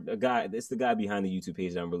page, or a guy. It's the guy behind the YouTube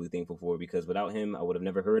page that I'm really thankful for, because without him, I would have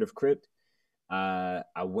never heard of Crypt. I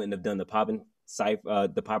wouldn't have done the poppin' cipher,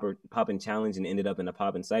 the poppin' challenge, and ended up in the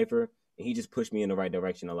poppin' cipher. And he just pushed me in the right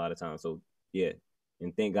direction a lot of times. So yeah,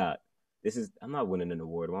 and thank God. I'm not winning an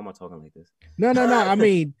award. Why am I talking like this? No. I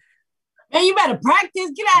mean, man, you better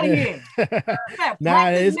practice. Get out of here. Nah,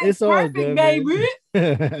 it's all good, baby.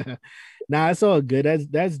 Nah, it's all good.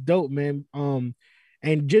 That's dope, man.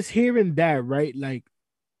 And just hearing that, right? Like,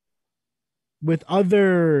 with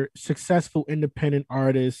other successful independent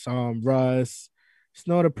artists, Russ,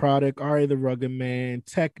 Snow the Product, Ari the Rugged Man,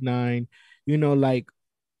 Tech Nine, like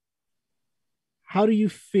how do you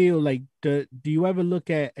feel? Like, do you ever look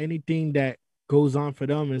at anything that goes on for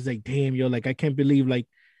them and it's like, damn, yo, like I can't believe like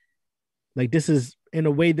this is in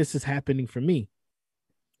a way this is happening for me.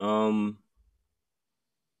 I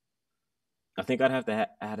think I'd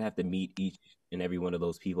have to meet each and every one of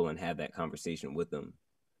those people and have that conversation with them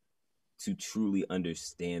to truly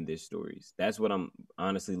understand their stories. That's what I'm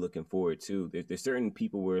honestly looking forward to. There's certain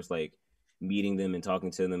people where it's like meeting them and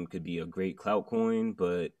talking to them could be a great clout coin,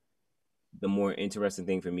 but the more interesting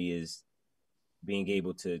thing for me is being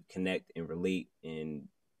able to connect and relate and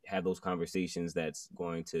have those conversations that's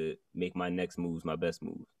going to make my next moves my best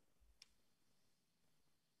moves.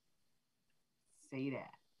 Say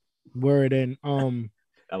that. Word. And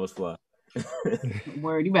that was fly.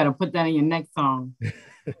 Word, you better put that in your next song.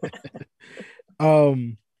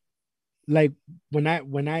 Like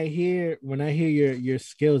when I hear your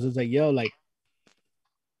skills, it's like, yo, like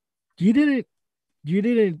you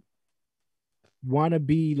didn't want to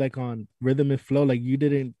be like on Rhythm and Flow, like you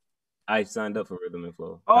didn't. I signed up for Rhythm and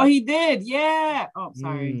Flow. Oh, he did, yeah. Oh,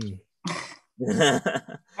 sorry. I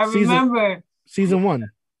remember season 1.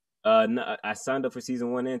 No, I signed up for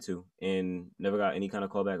season 1 and 2 and never got any kind of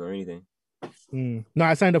callback or anything. No,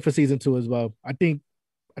 I signed up for season 2 as well. I think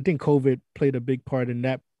COVID played a big part in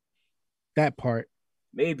that part.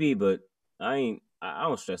 Maybe, but I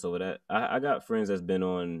don't stress over that. I got friends that's been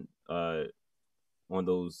on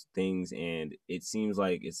those things, and it seems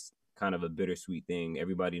like it's kind of a bittersweet thing.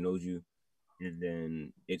 Everybody knows you, and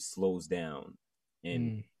then it slows down,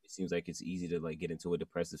 and it seems like it's easy to like get into a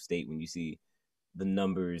depressive state when you see the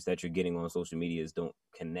numbers that you're getting on social medias don't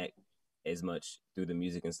connect as much through the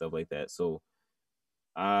music and stuff like that. So,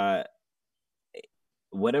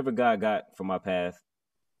 whatever God got for my path,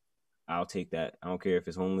 I'll take that. I don't care if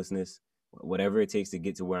it's homelessness, whatever it takes to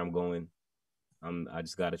get to where I'm going. I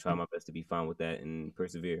just got to try my best to be fine with that and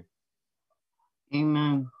persevere.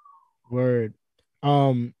 Amen. Word.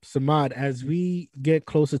 Samad, as we get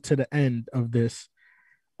closer to the end of this,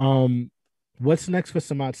 what's next for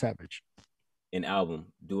Samad Savage? An album,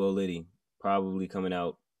 Duo Liddy, probably coming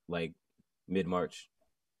out like mid-March.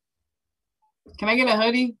 Can I get a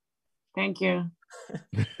hoodie? Thank you.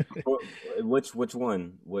 Which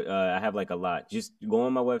one? I have like a lot. Just go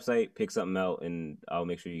on my website, pick something out, and I'll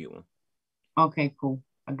make sure you get one. Okay, cool.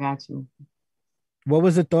 I got you. What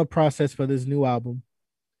was the thought process for this new album?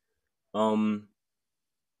 To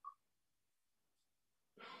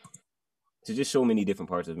just show many different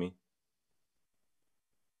parts of me.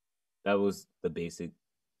 That was the basic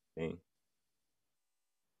thing.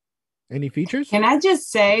 Any features? Can I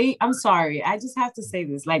just say, I'm sorry, I just have to say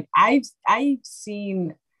this. Like I've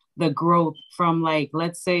seen the growth from, like,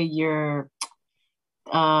 let's say there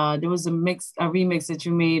was a remix that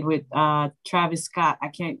you made with Travis Scott.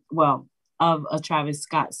 Of a Travis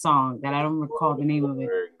Scott song that I don't recall the name of it.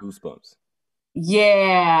 Goosebumps.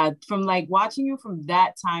 Yeah, from like watching you from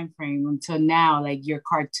that time frame until now, like your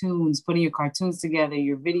cartoons, putting your cartoons together,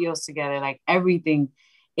 your videos together, like everything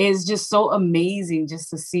is just so amazing just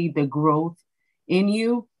to see the growth in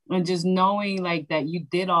you, and just knowing like that you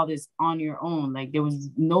did all this on your own. Like there was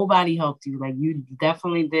nobody helped you. Like you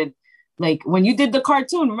definitely did. Like when you did the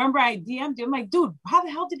cartoon, remember I DM'd you. I'm like, dude, how the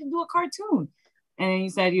hell did you do a cartoon? And then you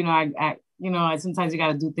said, I sometimes you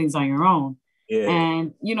got to do things on your own. Yeah.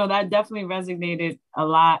 And, that definitely resonated a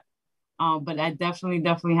lot. But I definitely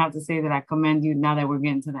have to say that I commend you now that we're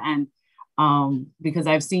getting to the end, because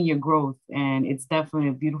I've seen your growth, and it's definitely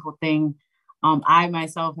a beautiful thing. I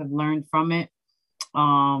myself have learned from it.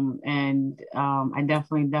 And I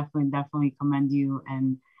definitely commend you.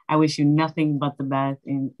 And I wish you nothing but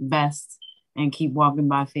the best, and keep walking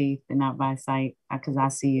by faith and not by sight, because I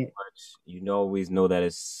see it. You always know that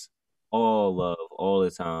it's all love all the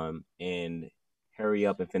time, and hurry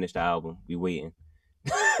up and finish the album. We waiting.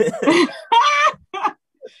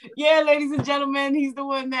 Yeah, ladies and gentlemen, he's the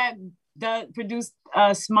one that produced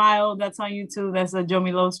Smile. That's on YouTube. That's a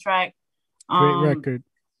Jomy Lowe's track. Great record.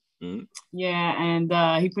 Yeah,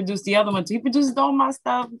 and he produced the other one too. He produced all my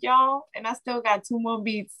stuff, y'all, and I still got 2 more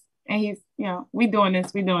beats. And he's, we doing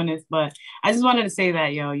this. But I just wanted to say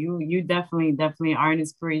that, you definitely are an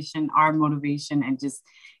inspiration, our motivation, and just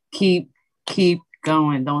keep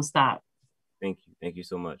going. Don't stop. Thank you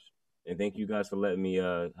so much. And thank you guys for letting me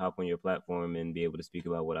hop on your platform and be able to speak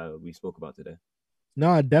about what we spoke about today.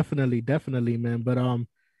 No, definitely, man. But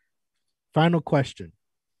final question.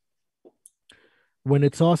 When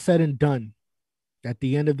it's all said and done, at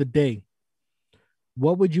the end of the day,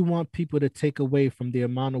 what would you want people to take away from the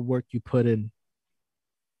amount of work you put in?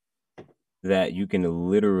 That you can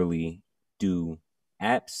literally do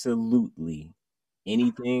absolutely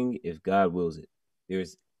anything if God wills it.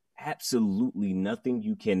 There's absolutely nothing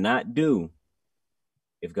you cannot do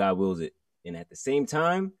if God wills it. And at the same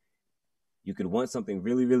time, you could want something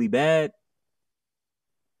really, really bad.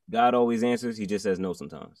 God always answers. He just says no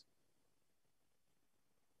sometimes.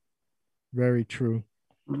 Very true.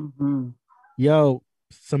 Mm-hmm. Yo,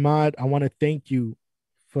 Samad, I want to thank you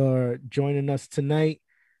for joining us tonight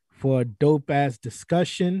for a dope ass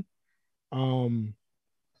discussion. You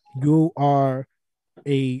are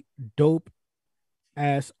a dope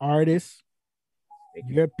ass artist.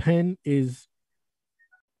 Your pen is,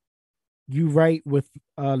 you write with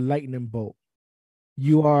a lightning bolt.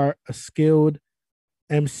 You are a skilled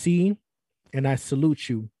MC, and I salute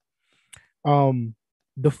you.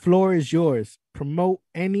 The floor is yours. Promote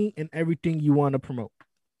any and everything you want to promote.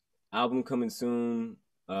 Album coming soon.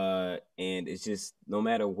 And it's just, no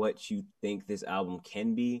matter what you think this album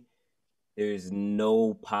can be, there's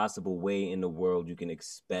no possible way in the world you can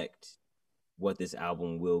expect what this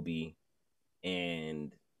album will be.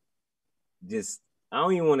 And just, I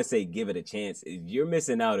don't even want to say give it a chance. You're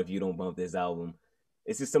missing out if you don't bump this album.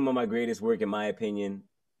 This is some of my greatest work in my opinion.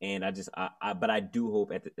 And but I do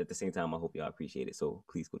hope at the same time, I hope y'all appreciate it. So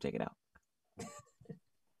please go check it out.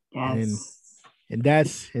 Yes. And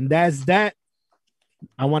that's that.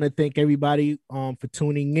 I want to thank everybody for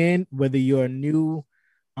tuning in, whether you're a new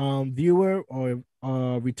viewer or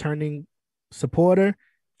returning supporter.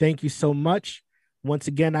 Thank you so much. Once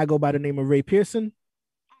again, I go by the name of Ray Pearson.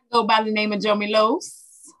 I go by the name of Jomy Los.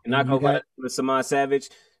 And I go by the name of Samad Savage.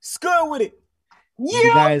 Score with it.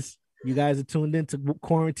 Yeah. You guys are tuned in to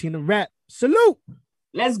Quarantine and Rap. Salute.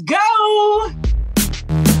 Let's go.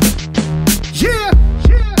 Yeah.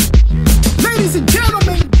 Ladies and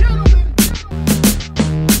gentlemen,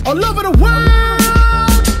 all over the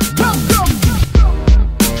world, welcome.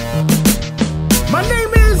 My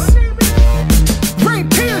name is Ray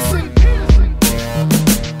Pearson.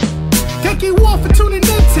 Thank you all for tuning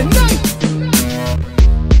in tonight.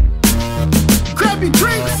 Grab your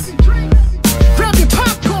drinks, grab your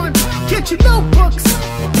popcorn, get your notebooks.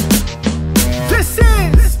 This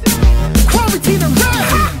is Quarantine and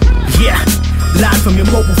Rap. Yeah. Live from your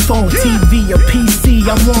mobile phone, TV, or PC.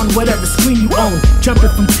 I'm on whatever screen you own. Jumping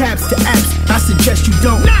from tabs to apps, I suggest you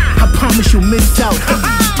don't. I promise you'll miss out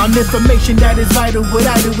on information that is vital. What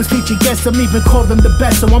I do is feature guests, I'm even call them the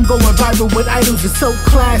best. So I'm going viral with idols, it's so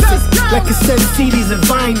classic. Like cassette CDs and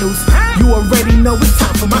vinyls. You already know it's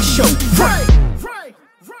time for my show. Right.